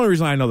know. It's the only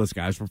reason I know this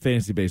guy is from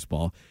fantasy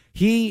baseball.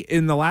 He,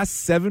 in the last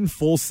 7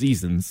 full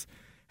seasons,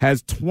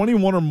 has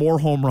 21 or more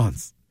home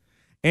runs.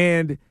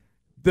 And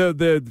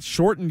the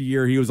shortened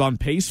year, he was on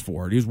pace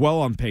for it. He was well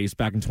on pace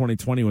back in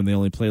 2020 when they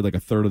only played like a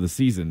third of the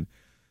season.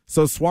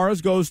 So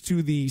Suarez goes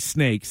to the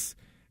Snakes,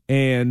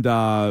 and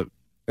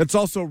it's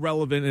also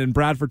relevant, and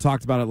Bradford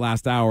talked about it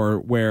last hour,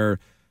 where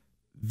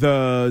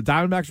the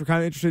Diamondbacks were kind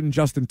of interested in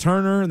Justin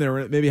Turner, and they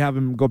were maybe have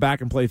him go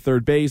back and play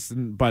third base,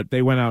 but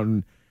they went out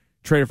and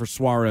traded for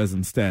Suarez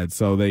instead.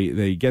 So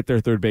they get their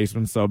third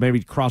baseman, so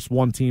maybe cross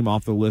one team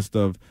off the list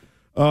of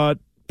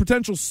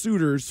potential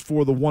suitors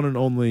for the one and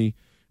only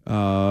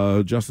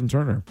Justin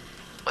Turner.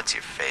 What's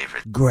your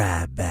favorite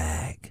grab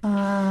bag?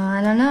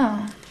 I don't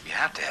know. You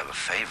have to have a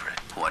favorite.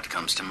 What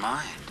comes to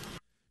mind?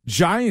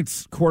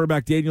 Giants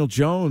quarterback Daniel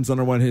Jones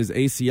underwent his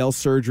ACL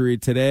surgery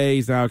today.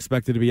 He's now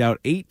expected to be out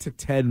 8 to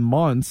 10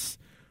 months,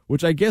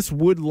 which I guess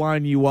would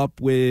line you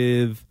up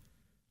with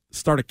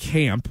start a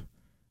camp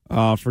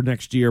for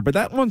next year. But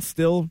that one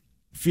still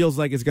feels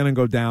like it's going to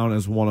go down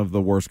as one of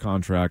the worst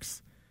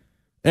contracts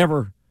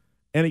ever.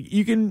 And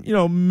you can,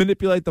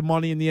 manipulate the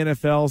money in the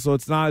NFL, so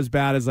it's not as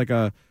bad as like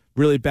a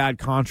really bad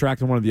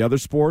contract in one of the other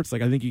sports.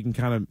 Like, I think you can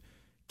kind of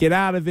get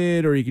out of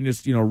it, or you can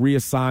just,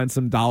 reassign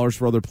some dollars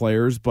for other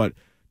players. But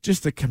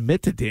just to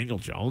commit to Daniel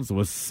Jones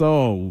was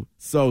so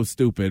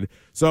stupid.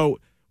 So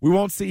we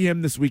won't see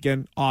him this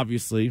weekend,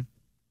 obviously.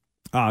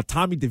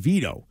 Tommy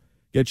DeVito.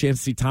 Get a chance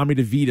to see Tommy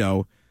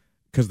DeVito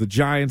because the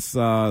Giants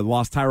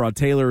lost Tyrod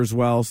Taylor as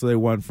well, so they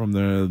went from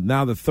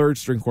the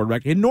third-string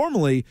quarterback. And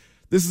normally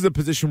this is a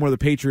position where the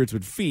Patriots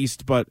would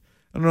feast, but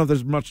I don't know if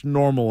there's much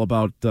normal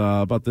about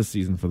this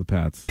season for the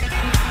Pats.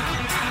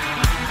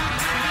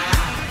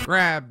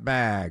 Grab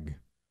bag.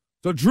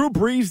 So Drew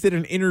Brees did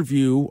an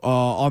interview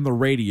on the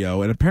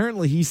radio, and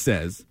apparently he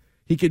says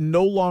he can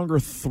no longer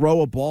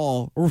throw a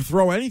ball or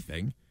throw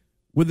anything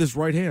with his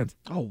right hand.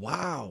 Oh,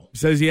 wow. He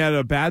says he had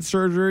a bad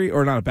surgery,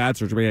 or not a bad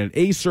surgery, but he had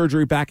a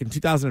surgery back in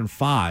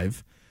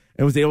 2005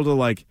 and was able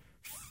to,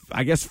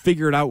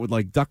 figure it out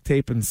with, duct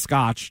tape and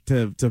scotch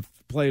to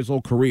play his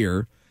whole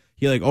career.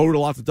 He, owed a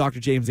lot to Dr.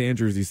 James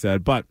Andrews, he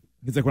said. But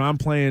he's like, when I'm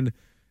playing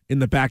in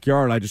the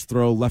backyard, I just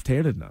throw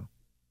left-handed now.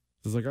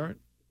 So it's like, all right.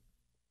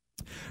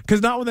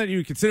 Because not one that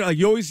you consider,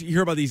 you always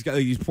hear about these guys,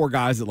 these poor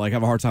guys that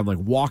have a hard time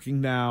walking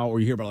now, or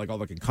you hear about all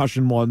the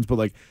concussion ones,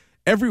 but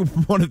every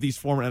one of these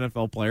former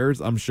NFL players,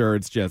 I'm sure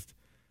it's just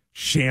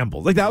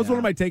shambles. That was one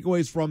of my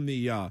takeaways from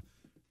the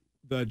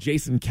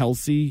Jason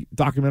Kelsey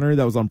documentary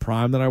that was on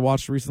Prime that I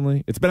watched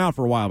recently. It's been out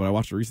for a while, but I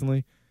watched it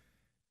recently.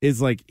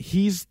 Is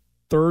he's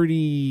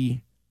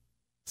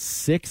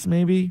 36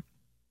 maybe,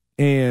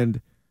 and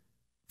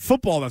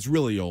football that's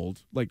really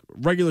old,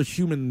 regular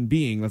human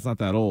being that's not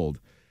that old.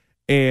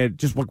 And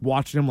just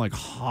watching him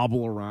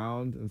hobble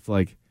around, it's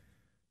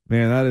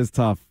man, that is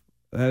tough.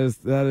 That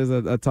is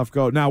a tough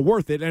go. Now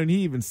worth it. And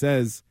he even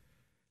says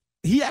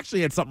he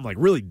actually had something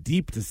really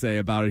deep to say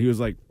about it. He was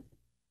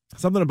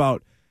something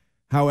about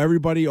how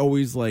everybody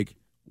always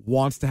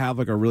wants to have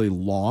a really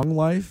long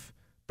life,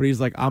 but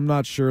he's I'm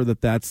not sure that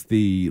that's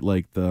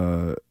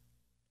I'm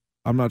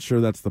not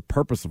sure that's the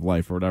purpose of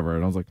life or whatever.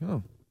 And I was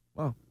oh,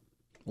 wow.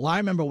 Well, I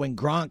remember when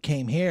Gronk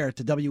came here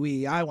to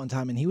WEEI one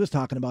time, and he was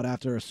talking about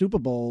after a Super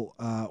Bowl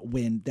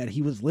win that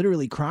he was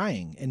literally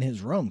crying in his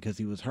room because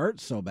he was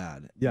hurt so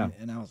bad. Yeah.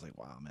 And I was like,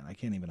 wow, man, I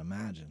can't even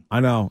imagine. I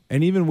know.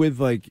 And even with,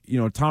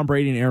 Tom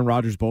Brady and Aaron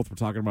Rodgers both were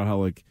talking about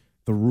how,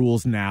 the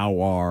rules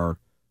now are,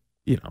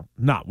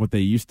 not what they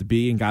used to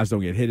be, and guys don't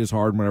get hit as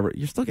hard and whatever.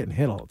 You're still getting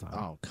hit all the time.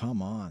 Oh,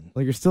 come on.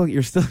 You're still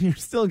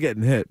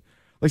getting hit.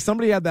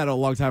 Somebody had that a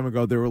long time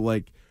ago. They were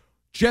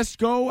just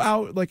go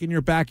out like in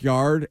your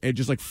backyard and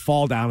just like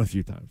fall down a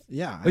few times.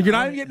 Yeah. Like you're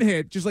not even getting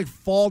hit. Just like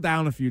fall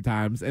down a few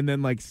times and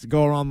then like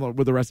go around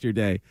with the rest of your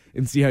day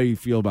and see how you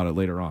feel about it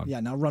later on. Yeah,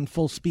 now run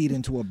full speed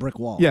into a brick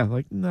wall. Yeah,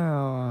 like,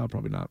 no,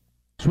 probably not.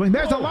 Swing.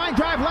 There's a line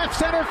drive left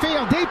center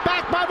field. Deep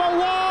back by the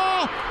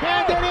wall.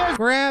 And it is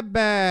Grab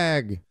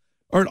bag.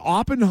 All right,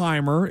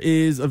 Oppenheimer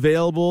is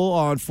available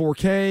on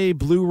 4K,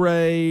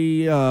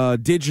 Blu-ray,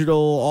 digital,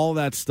 all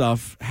that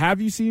stuff. Have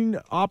you seen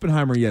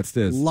Oppenheimer yet,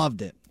 Stiz?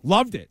 Loved it.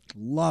 Loved it.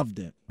 Loved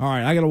it. All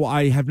right,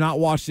 I have not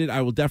watched it.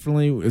 I will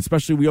definitely,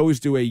 especially we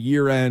always do a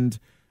year-end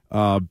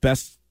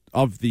best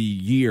of the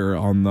year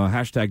on the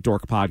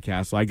 #Dork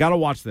podcast. So I got to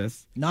watch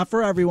this. Not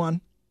for everyone.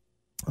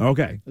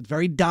 Okay. It's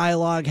very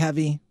dialogue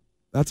heavy.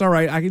 That's all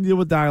right. I can deal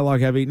with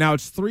dialogue heavy. Now,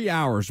 it's 3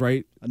 hours,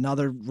 right?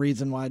 Another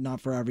reason why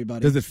not for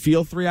everybody. Does it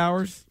feel 3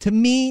 hours? To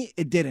me,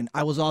 it didn't.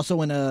 I was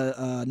also in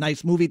a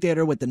nice movie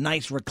theater with the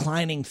nice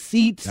reclining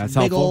seats. That's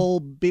big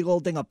helpful. big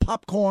old thing of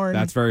popcorn.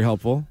 That's very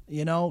helpful.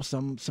 You know,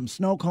 some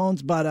snow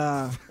cones, but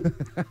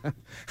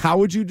how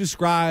would you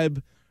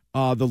describe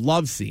the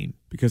love scene?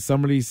 Because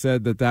somebody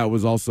said that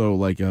was also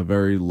like a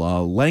very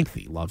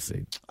lengthy love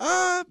scene.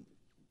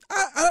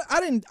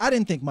 I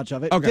didn't think much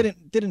of it. Okay.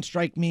 Didn't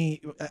strike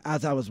me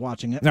as I was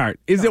watching it. All right.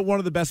 Is it one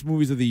of the best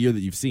movies of the year that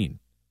you've seen?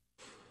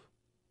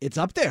 It's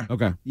up there.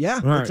 Okay. Yeah,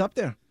 All it's right. up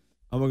there.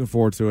 I'm looking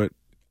forward to it.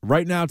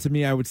 Right now, to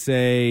me, I would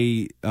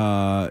say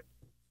the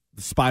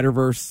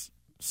Spider-Verse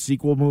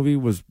sequel movie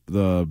was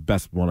the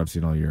best one I've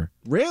seen all year.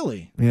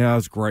 Really? Yeah, it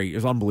was great. It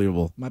was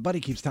unbelievable. My buddy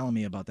keeps telling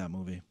me about that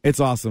movie. It's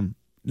awesome.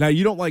 Now,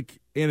 you don't like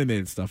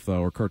animated stuff,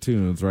 though, or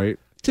cartoons, right?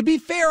 To be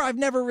fair, I've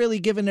never really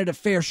given it a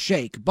fair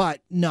shake,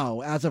 but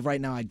no, as of right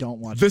now, I don't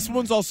watch it. This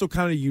one's also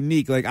kind of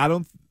unique. Like,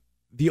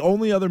 the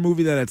only other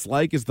movie that it's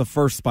like is the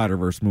first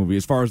Spider-Verse movie,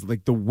 as far as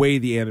like the way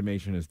the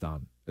animation is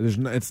done.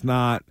 It's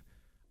not.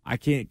 I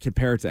can't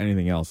compare it to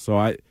anything else. So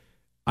I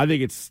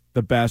think it's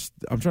the best.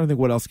 I'm trying to think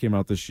what else came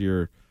out this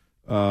year.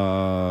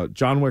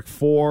 John Wick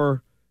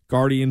 4,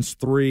 Guardians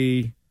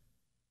 3.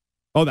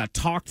 Oh, that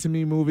Talk to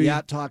Me movie. Yeah,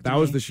 Talk to Me. That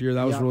was this year.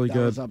 That was really good.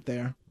 That was up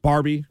there.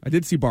 Barbie. I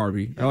did see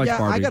Barbie. I like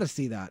Barbie. I got to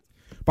see that.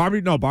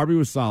 Barbie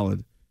was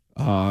solid.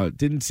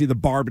 Didn't see the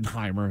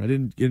Barbenheimer. I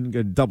didn't get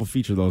a double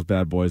feature those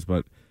bad boys,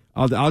 but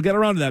I'll get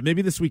around to that.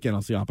 Maybe this weekend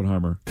I'll see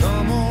Oppenheimer.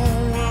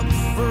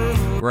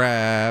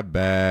 Grab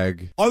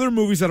bag. Other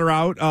movies that are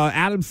out.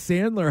 Adam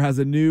Sandler has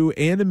a new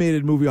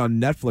animated movie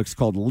on Netflix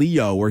called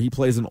Leo, where he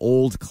plays an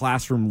old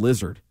classroom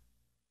lizard.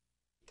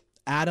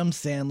 Adam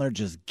Sandler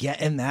just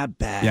getting that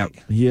bag. Yeah,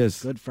 he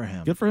is. Good for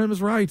him. Good for him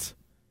is right.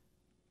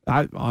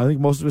 I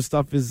think most of his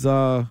stuff is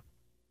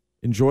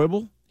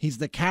enjoyable. He's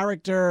the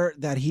character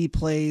that he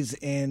plays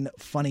in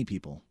Funny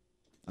People.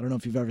 I don't know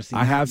if you've ever seen.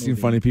 I have seen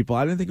Funny People.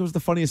 I didn't think it was the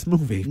funniest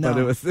movie, No.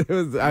 but it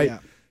was.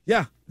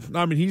 Yeah. No,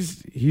 I mean,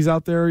 he's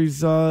out there.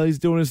 He's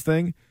doing his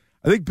thing.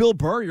 I think Bill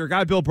Burr, your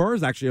guy Bill Burr,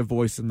 is actually a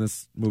voice in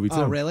this movie too.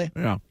 Oh, really?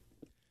 Yeah.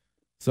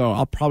 So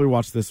I'll probably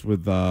watch this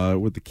with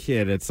the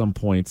kid at some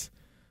point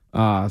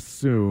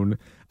soon.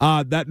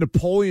 That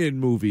Napoleon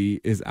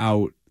movie is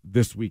out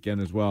this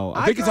weekend as well.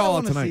 I think it's all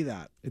out tonight. See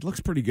that. It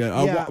looks pretty good.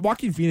 Yeah.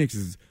 Joaquin Phoenix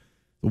is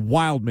a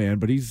wild man,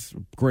 but he's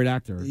a great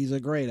actor. He's a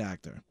great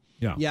actor.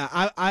 Yeah.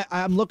 Yeah,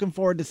 I'm looking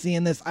forward to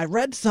seeing this. I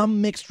read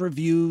some mixed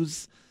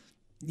reviews,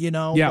 but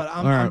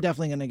I'm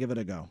definitely going to give it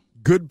a go.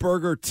 Good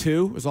Burger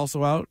 2 is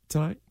also out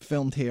tonight.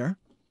 Filmed here.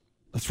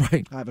 That's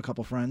right. I have a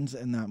couple friends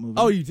in that movie.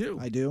 Oh, you do?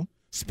 I do.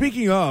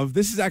 Speaking of,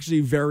 this is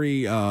actually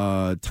very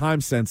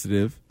time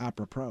sensitive.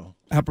 Apropos,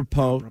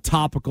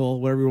 topical,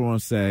 whatever you want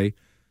to say.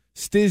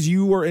 Stiz,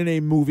 you were in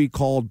a movie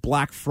called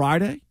Black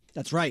Friday.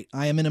 That's right.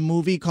 I am in a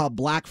movie called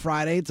Black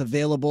Friday. It's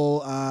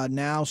available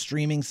now,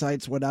 streaming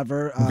sites,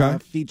 whatever. Okay.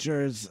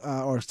 Features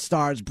or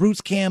stars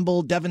Bruce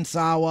Campbell, Devon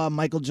Sawa,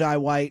 Michael Jai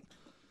White.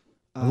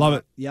 I love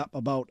it. Yep,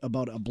 about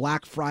a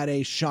Black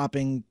Friday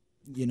shopping,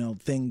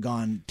 thing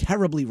gone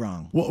terribly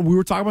wrong. Well, we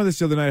were talking about this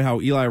the other night,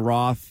 how Eli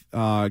Roth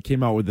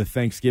came out with the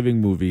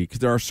Thanksgiving movie, because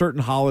there are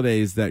certain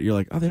holidays that you're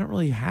like, oh, they don't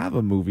really have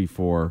a movie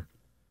for.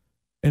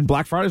 And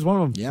Black Friday is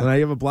one of them. Yeah. And now you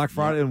have a Black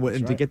Friday, and to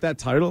right. get that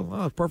title,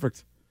 oh, it's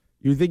perfect.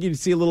 You'd think you'd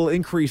see a little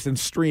increase in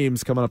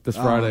streams coming up this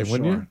Friday,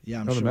 wouldn't you? Yeah,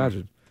 I I'm don't sure.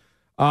 imagine.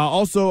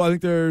 Also, I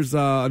think there's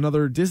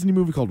another Disney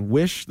movie called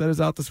Wish that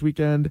is out this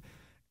weekend.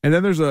 And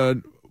then there's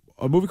a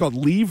movie called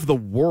Leave the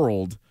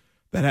World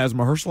that has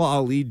Mahershala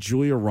Ali,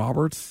 Julia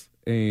Roberts,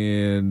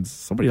 and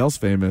somebody else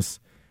famous,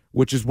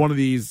 which is one of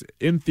these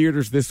in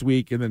theaters this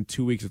week, and then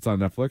 2 weeks it's on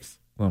Netflix.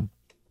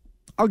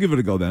 I'll give it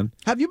a go then.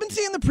 Have you been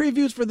seeing the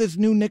previews for this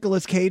new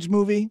Nicolas Cage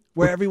movie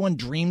where everyone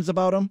dreams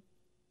about him?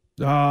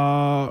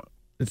 I'll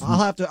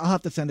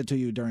have to send it to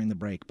you during the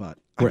break, but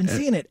I've been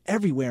seeing it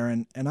everywhere,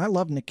 and I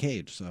love Nick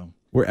Cage. So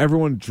where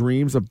everyone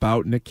dreams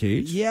about Nick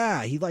Cage?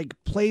 Yeah, he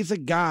plays a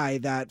guy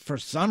that for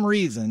some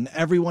reason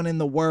everyone in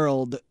the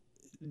world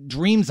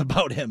dreams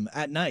about him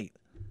at night.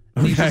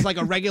 And he's just like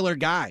a regular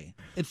guy.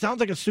 It sounds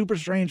like a super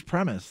strange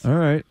premise. All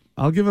right,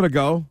 I'll give it a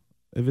go.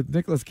 If it's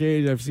Nicolas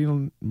Cage, I've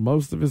seen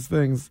most of his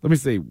things. Let me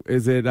see.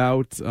 Is it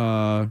out?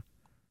 God,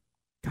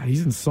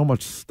 he's in so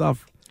much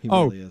stuff. He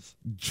really is.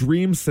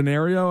 Dream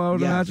Scenario, I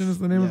would imagine is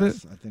the name of it?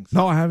 I think so.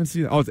 No, I haven't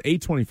seen it. Oh, it's an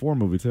A24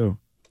 movie, too.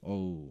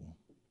 Oh.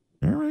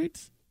 All right.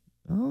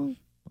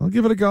 I'll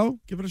give it a go.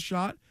 Give it a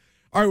shot.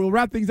 All right, we'll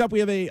wrap things up. We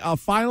have a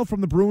final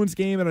from the Bruins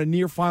game and a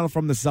near final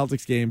from the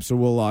Celtics game, so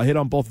we'll hit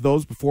on both of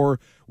those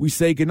before we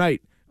say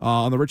goodnight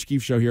on the Rich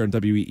Keefe Show here on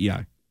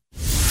WEEI.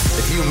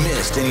 If you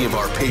missed any of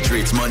our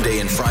Patriots Monday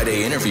and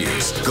Friday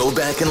interviews, go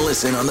back and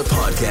listen on the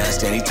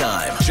podcast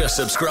anytime. Just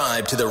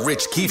subscribe to the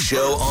Rich Keefe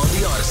Show on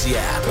the Odyssey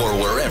app or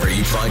wherever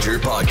you find your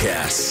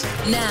podcasts.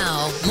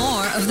 Now,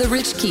 more of the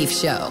Rich Keefe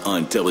Show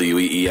on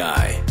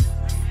WEEI.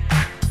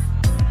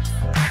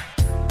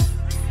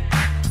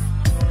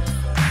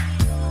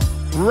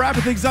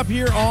 Wrapping things up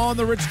here on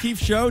the Rich Keefe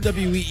Show,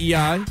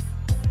 WEEI.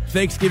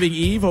 Thanksgiving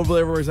Eve.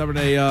 Hopefully everybody's having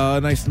a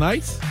nice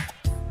night.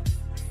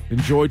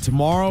 Enjoy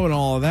tomorrow and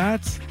all of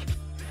that.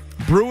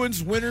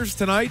 Bruins winners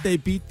tonight. They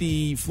beat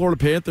the Florida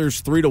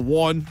Panthers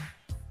 3-1.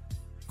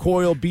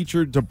 Coyle,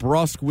 Beecher,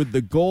 DeBrusque with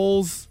the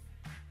goals.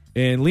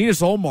 And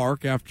Linus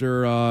Ullmark,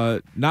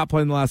 after not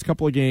playing the last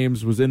couple of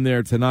games, was in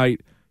there tonight.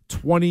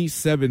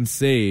 27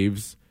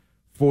 saves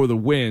for the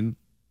win.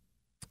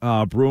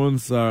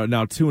 Bruins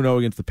now 2-0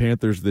 against the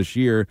Panthers this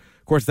year.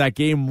 Of course, that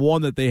game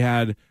one that they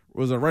had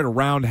was right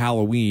around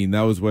Halloween.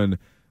 That was when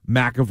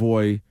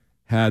McAvoy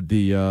had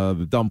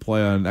the dumb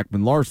play on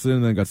Ekman Larson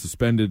and then got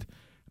suspended.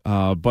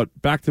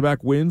 But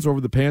back-to-back wins over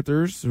the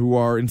Panthers, who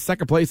are in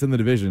second place in the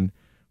division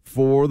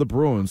for the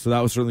Bruins. So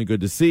that was certainly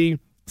good to see.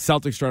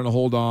 Celtics trying to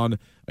hold on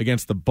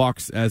against the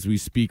Bucks as we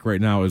speak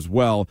right now as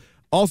well.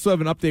 Also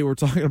have an update. We're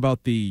talking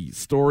about the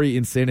story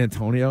in San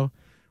Antonio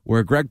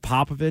where Greg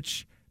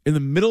Popovich, in the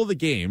middle of the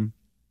game,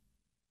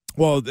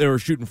 well, they were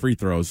shooting free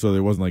throws, so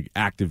there wasn't like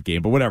active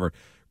game, but whatever,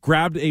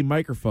 grabbed a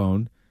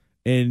microphone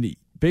and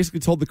basically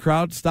told the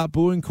crowd to stop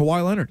booing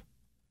Kawhi Leonard,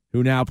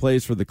 who now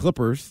plays for the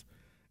Clippers.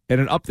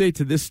 And an update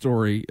to this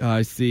story,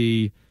 I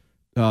see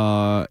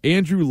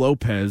Andrew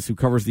Lopez, who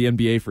covers the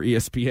NBA for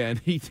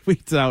ESPN, he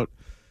tweets out,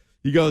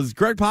 he goes,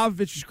 Greg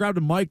Popovich just grabbed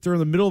a mic during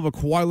the middle of a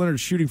Kawhi Leonard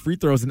shooting free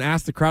throws and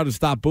asked the crowd to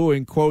stop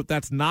booing. Quote,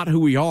 that's not who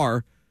we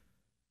are.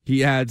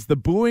 He adds, the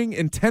booing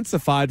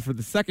intensified for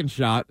the second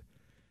shot.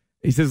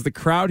 He says the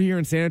crowd here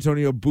in San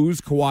Antonio boos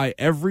Kawhi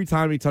every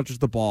time he touches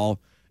the ball,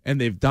 and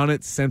they've done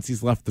it since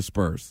he's left the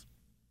Spurs.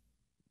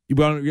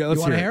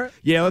 Let's hear it?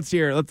 Yeah, let's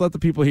hear it. Let's let the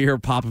people hear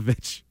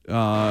Popovich.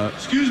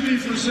 Excuse me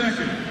for a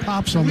second.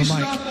 Pops on the mic.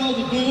 Stop all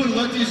the booing and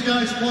let these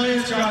guys play.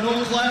 It's got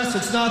no class.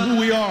 It's not who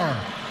we are.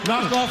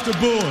 Knock off the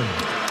booing.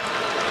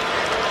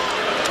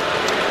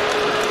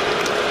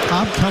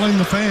 I'm telling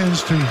the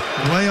fans to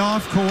lay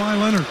off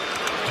Kawhi Leonard.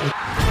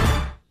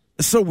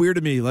 It's so weird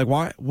to me. Like,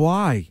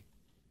 why?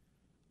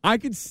 I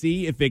could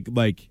see if it,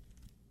 like,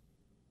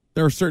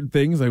 there are certain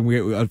things, like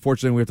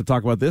unfortunately we have to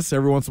talk about this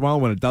every once in a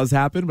while when it does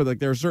happen, but like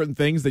there are certain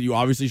things that you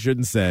obviously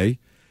shouldn't say.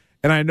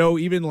 And I know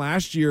even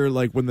last year,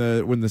 like when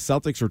the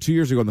Celtics, or 2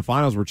 years ago in the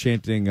finals, were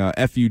chanting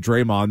F you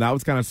Draymond, that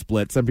was kind of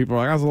split. Some people are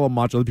like, that's a little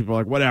much. Other people are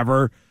like,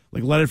 whatever,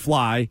 like let it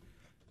fly.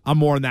 I'm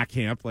more in that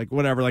camp, like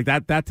whatever. Like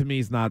that to me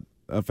is not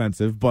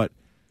offensive, but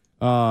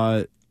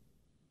the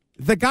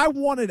guy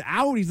wanted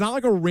out. He's not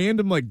like a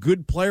random like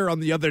good player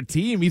on the other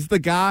team. He's the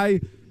guy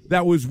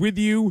that was with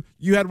you.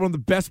 You had one of the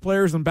best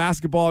players in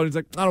basketball, and he's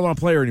like, I don't want to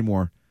play here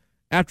anymore.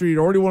 After he'd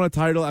already won a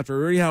title, after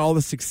he already had all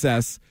the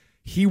success,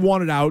 he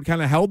wanted out,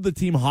 kind of held the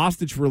team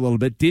hostage for a little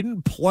bit,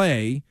 didn't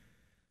play.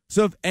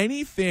 So if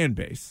any fan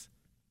base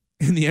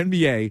in the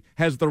NBA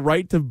has the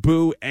right to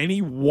boo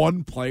any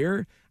one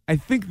player, I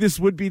think this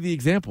would be the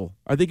example.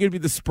 I think it'd be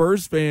the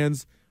Spurs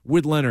fans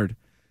with Leonard.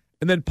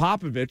 And then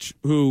Popovich,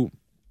 who,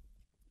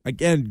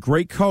 again,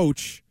 great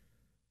coach,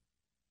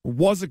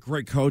 was a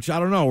great coach. I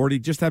don't know. Or did he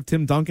just have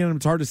Tim Duncan?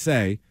 It's hard to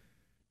say.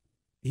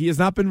 He has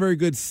not been very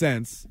good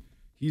since.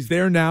 He's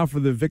there now for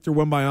the Victor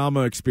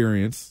Wembanyama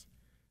experience,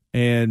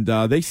 and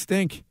they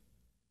stink.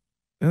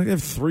 I think they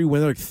have 3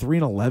 wins, like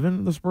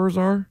 3-11. The Spurs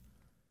are.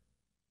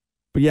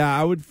 But yeah,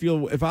 I would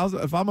feel if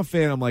I'm a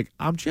fan, I'm like,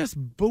 I'm just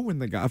booing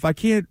the guy. If I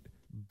can't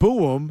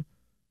boo him,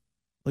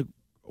 like,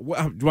 do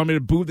you want me to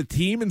boo the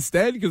team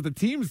instead? Because the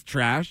team's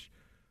trash.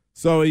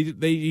 So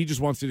he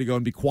just wants you to go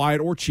and be quiet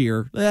or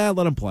cheer. Let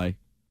him play.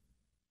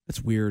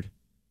 That's weird.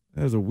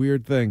 That is a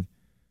weird thing.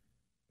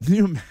 Can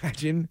you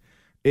imagine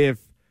if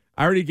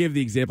I already gave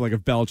the example, like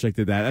if Belichick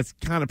did that? That's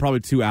kind of probably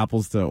 2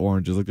 apples to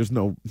oranges. Like there's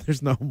no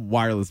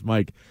wireless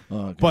mic.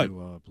 But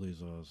Please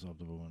stop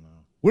the booing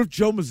now. What if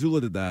Joe Mazzulla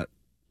did that?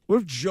 What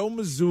if Joe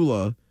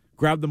Mazzulla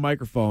grabbed the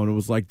microphone and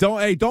was like,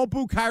 "Don't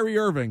boo Kyrie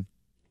Irving"?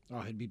 Oh,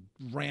 he'd be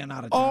ran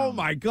out of town. Oh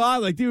my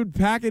God! Like, dude,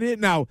 pack it in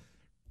now.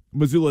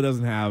 Mazzulla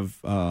doesn't have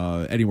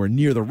anywhere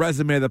near the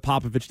resume that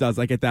Popovich does.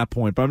 Like at that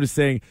point, but I'm just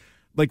saying,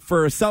 like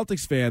for a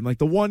Celtics fan, like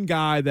the one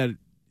guy that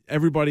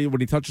everybody,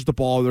 when he touches the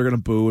ball, they're gonna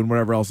boo and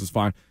whatever else is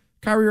fine.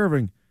 Kyrie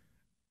Irving.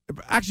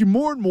 Actually,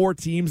 more and more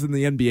teams in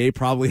the NBA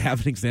probably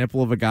have an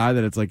example of a guy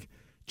that it's like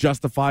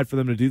justified for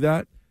them to do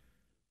that.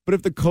 But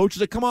if the coach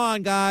is like, come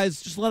on,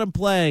 guys, just let him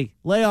play.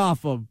 Lay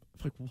off him.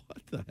 I'm like,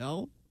 what the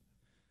hell?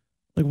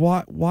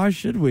 Like, why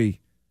should we?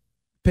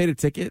 Paid a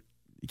ticket?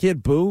 You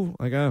can't boo?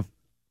 Like,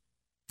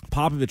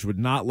 Popovich would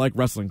not like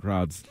wrestling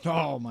crowds.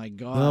 Oh, my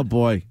God. Oh,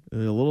 boy. A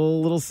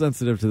little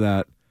sensitive to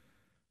that.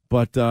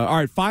 But, all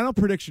right, final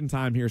prediction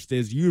time here,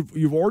 Stiz.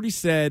 You've already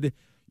said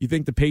you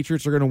think the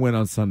Patriots are going to win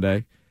on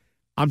Sunday.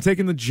 I'm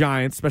taking the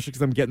Giants, especially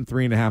because I'm getting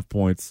 3.5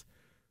 points.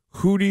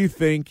 Who do you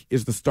think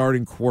is the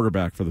starting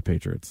quarterback for the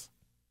Patriots?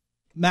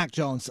 Mac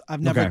Jones. I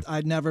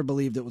never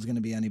believed it was going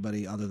to be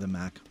anybody other than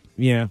Mac.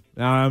 Yeah,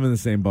 I'm in the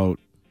same boat.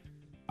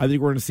 I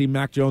think we're going to see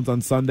Mac Jones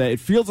on Sunday. It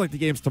feels like the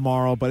game's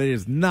tomorrow, but it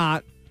is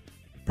not.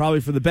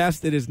 Probably for the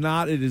best, it is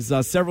not. It is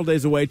several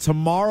days away.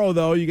 Tomorrow,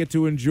 though, you get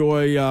to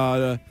enjoy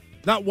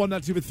not 1,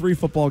 not 2, but 3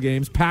 football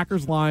games.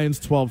 Packers-Lions,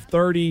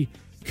 12:30.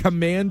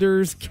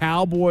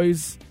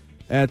 Commanders-Cowboys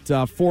at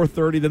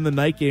 4:30. Then the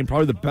night game,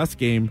 probably the best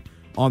game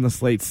on the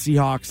slate,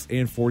 Seahawks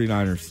and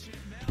 49ers.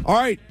 All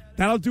right,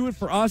 that'll do it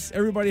for us.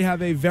 Everybody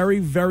have a very,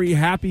 very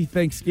happy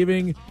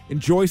Thanksgiving.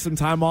 Enjoy some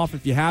time off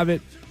if you have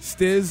it.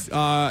 Stiz,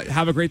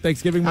 have a great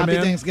Thanksgiving, my man.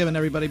 Happy Thanksgiving,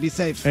 everybody. Be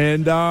safe.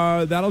 And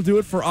that'll do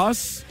it for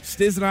us.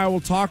 Stiz and I will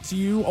talk to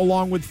you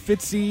along with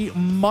Fitzy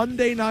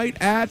Monday night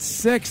at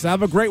 6.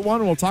 Have a great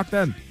one, and we'll talk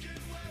then.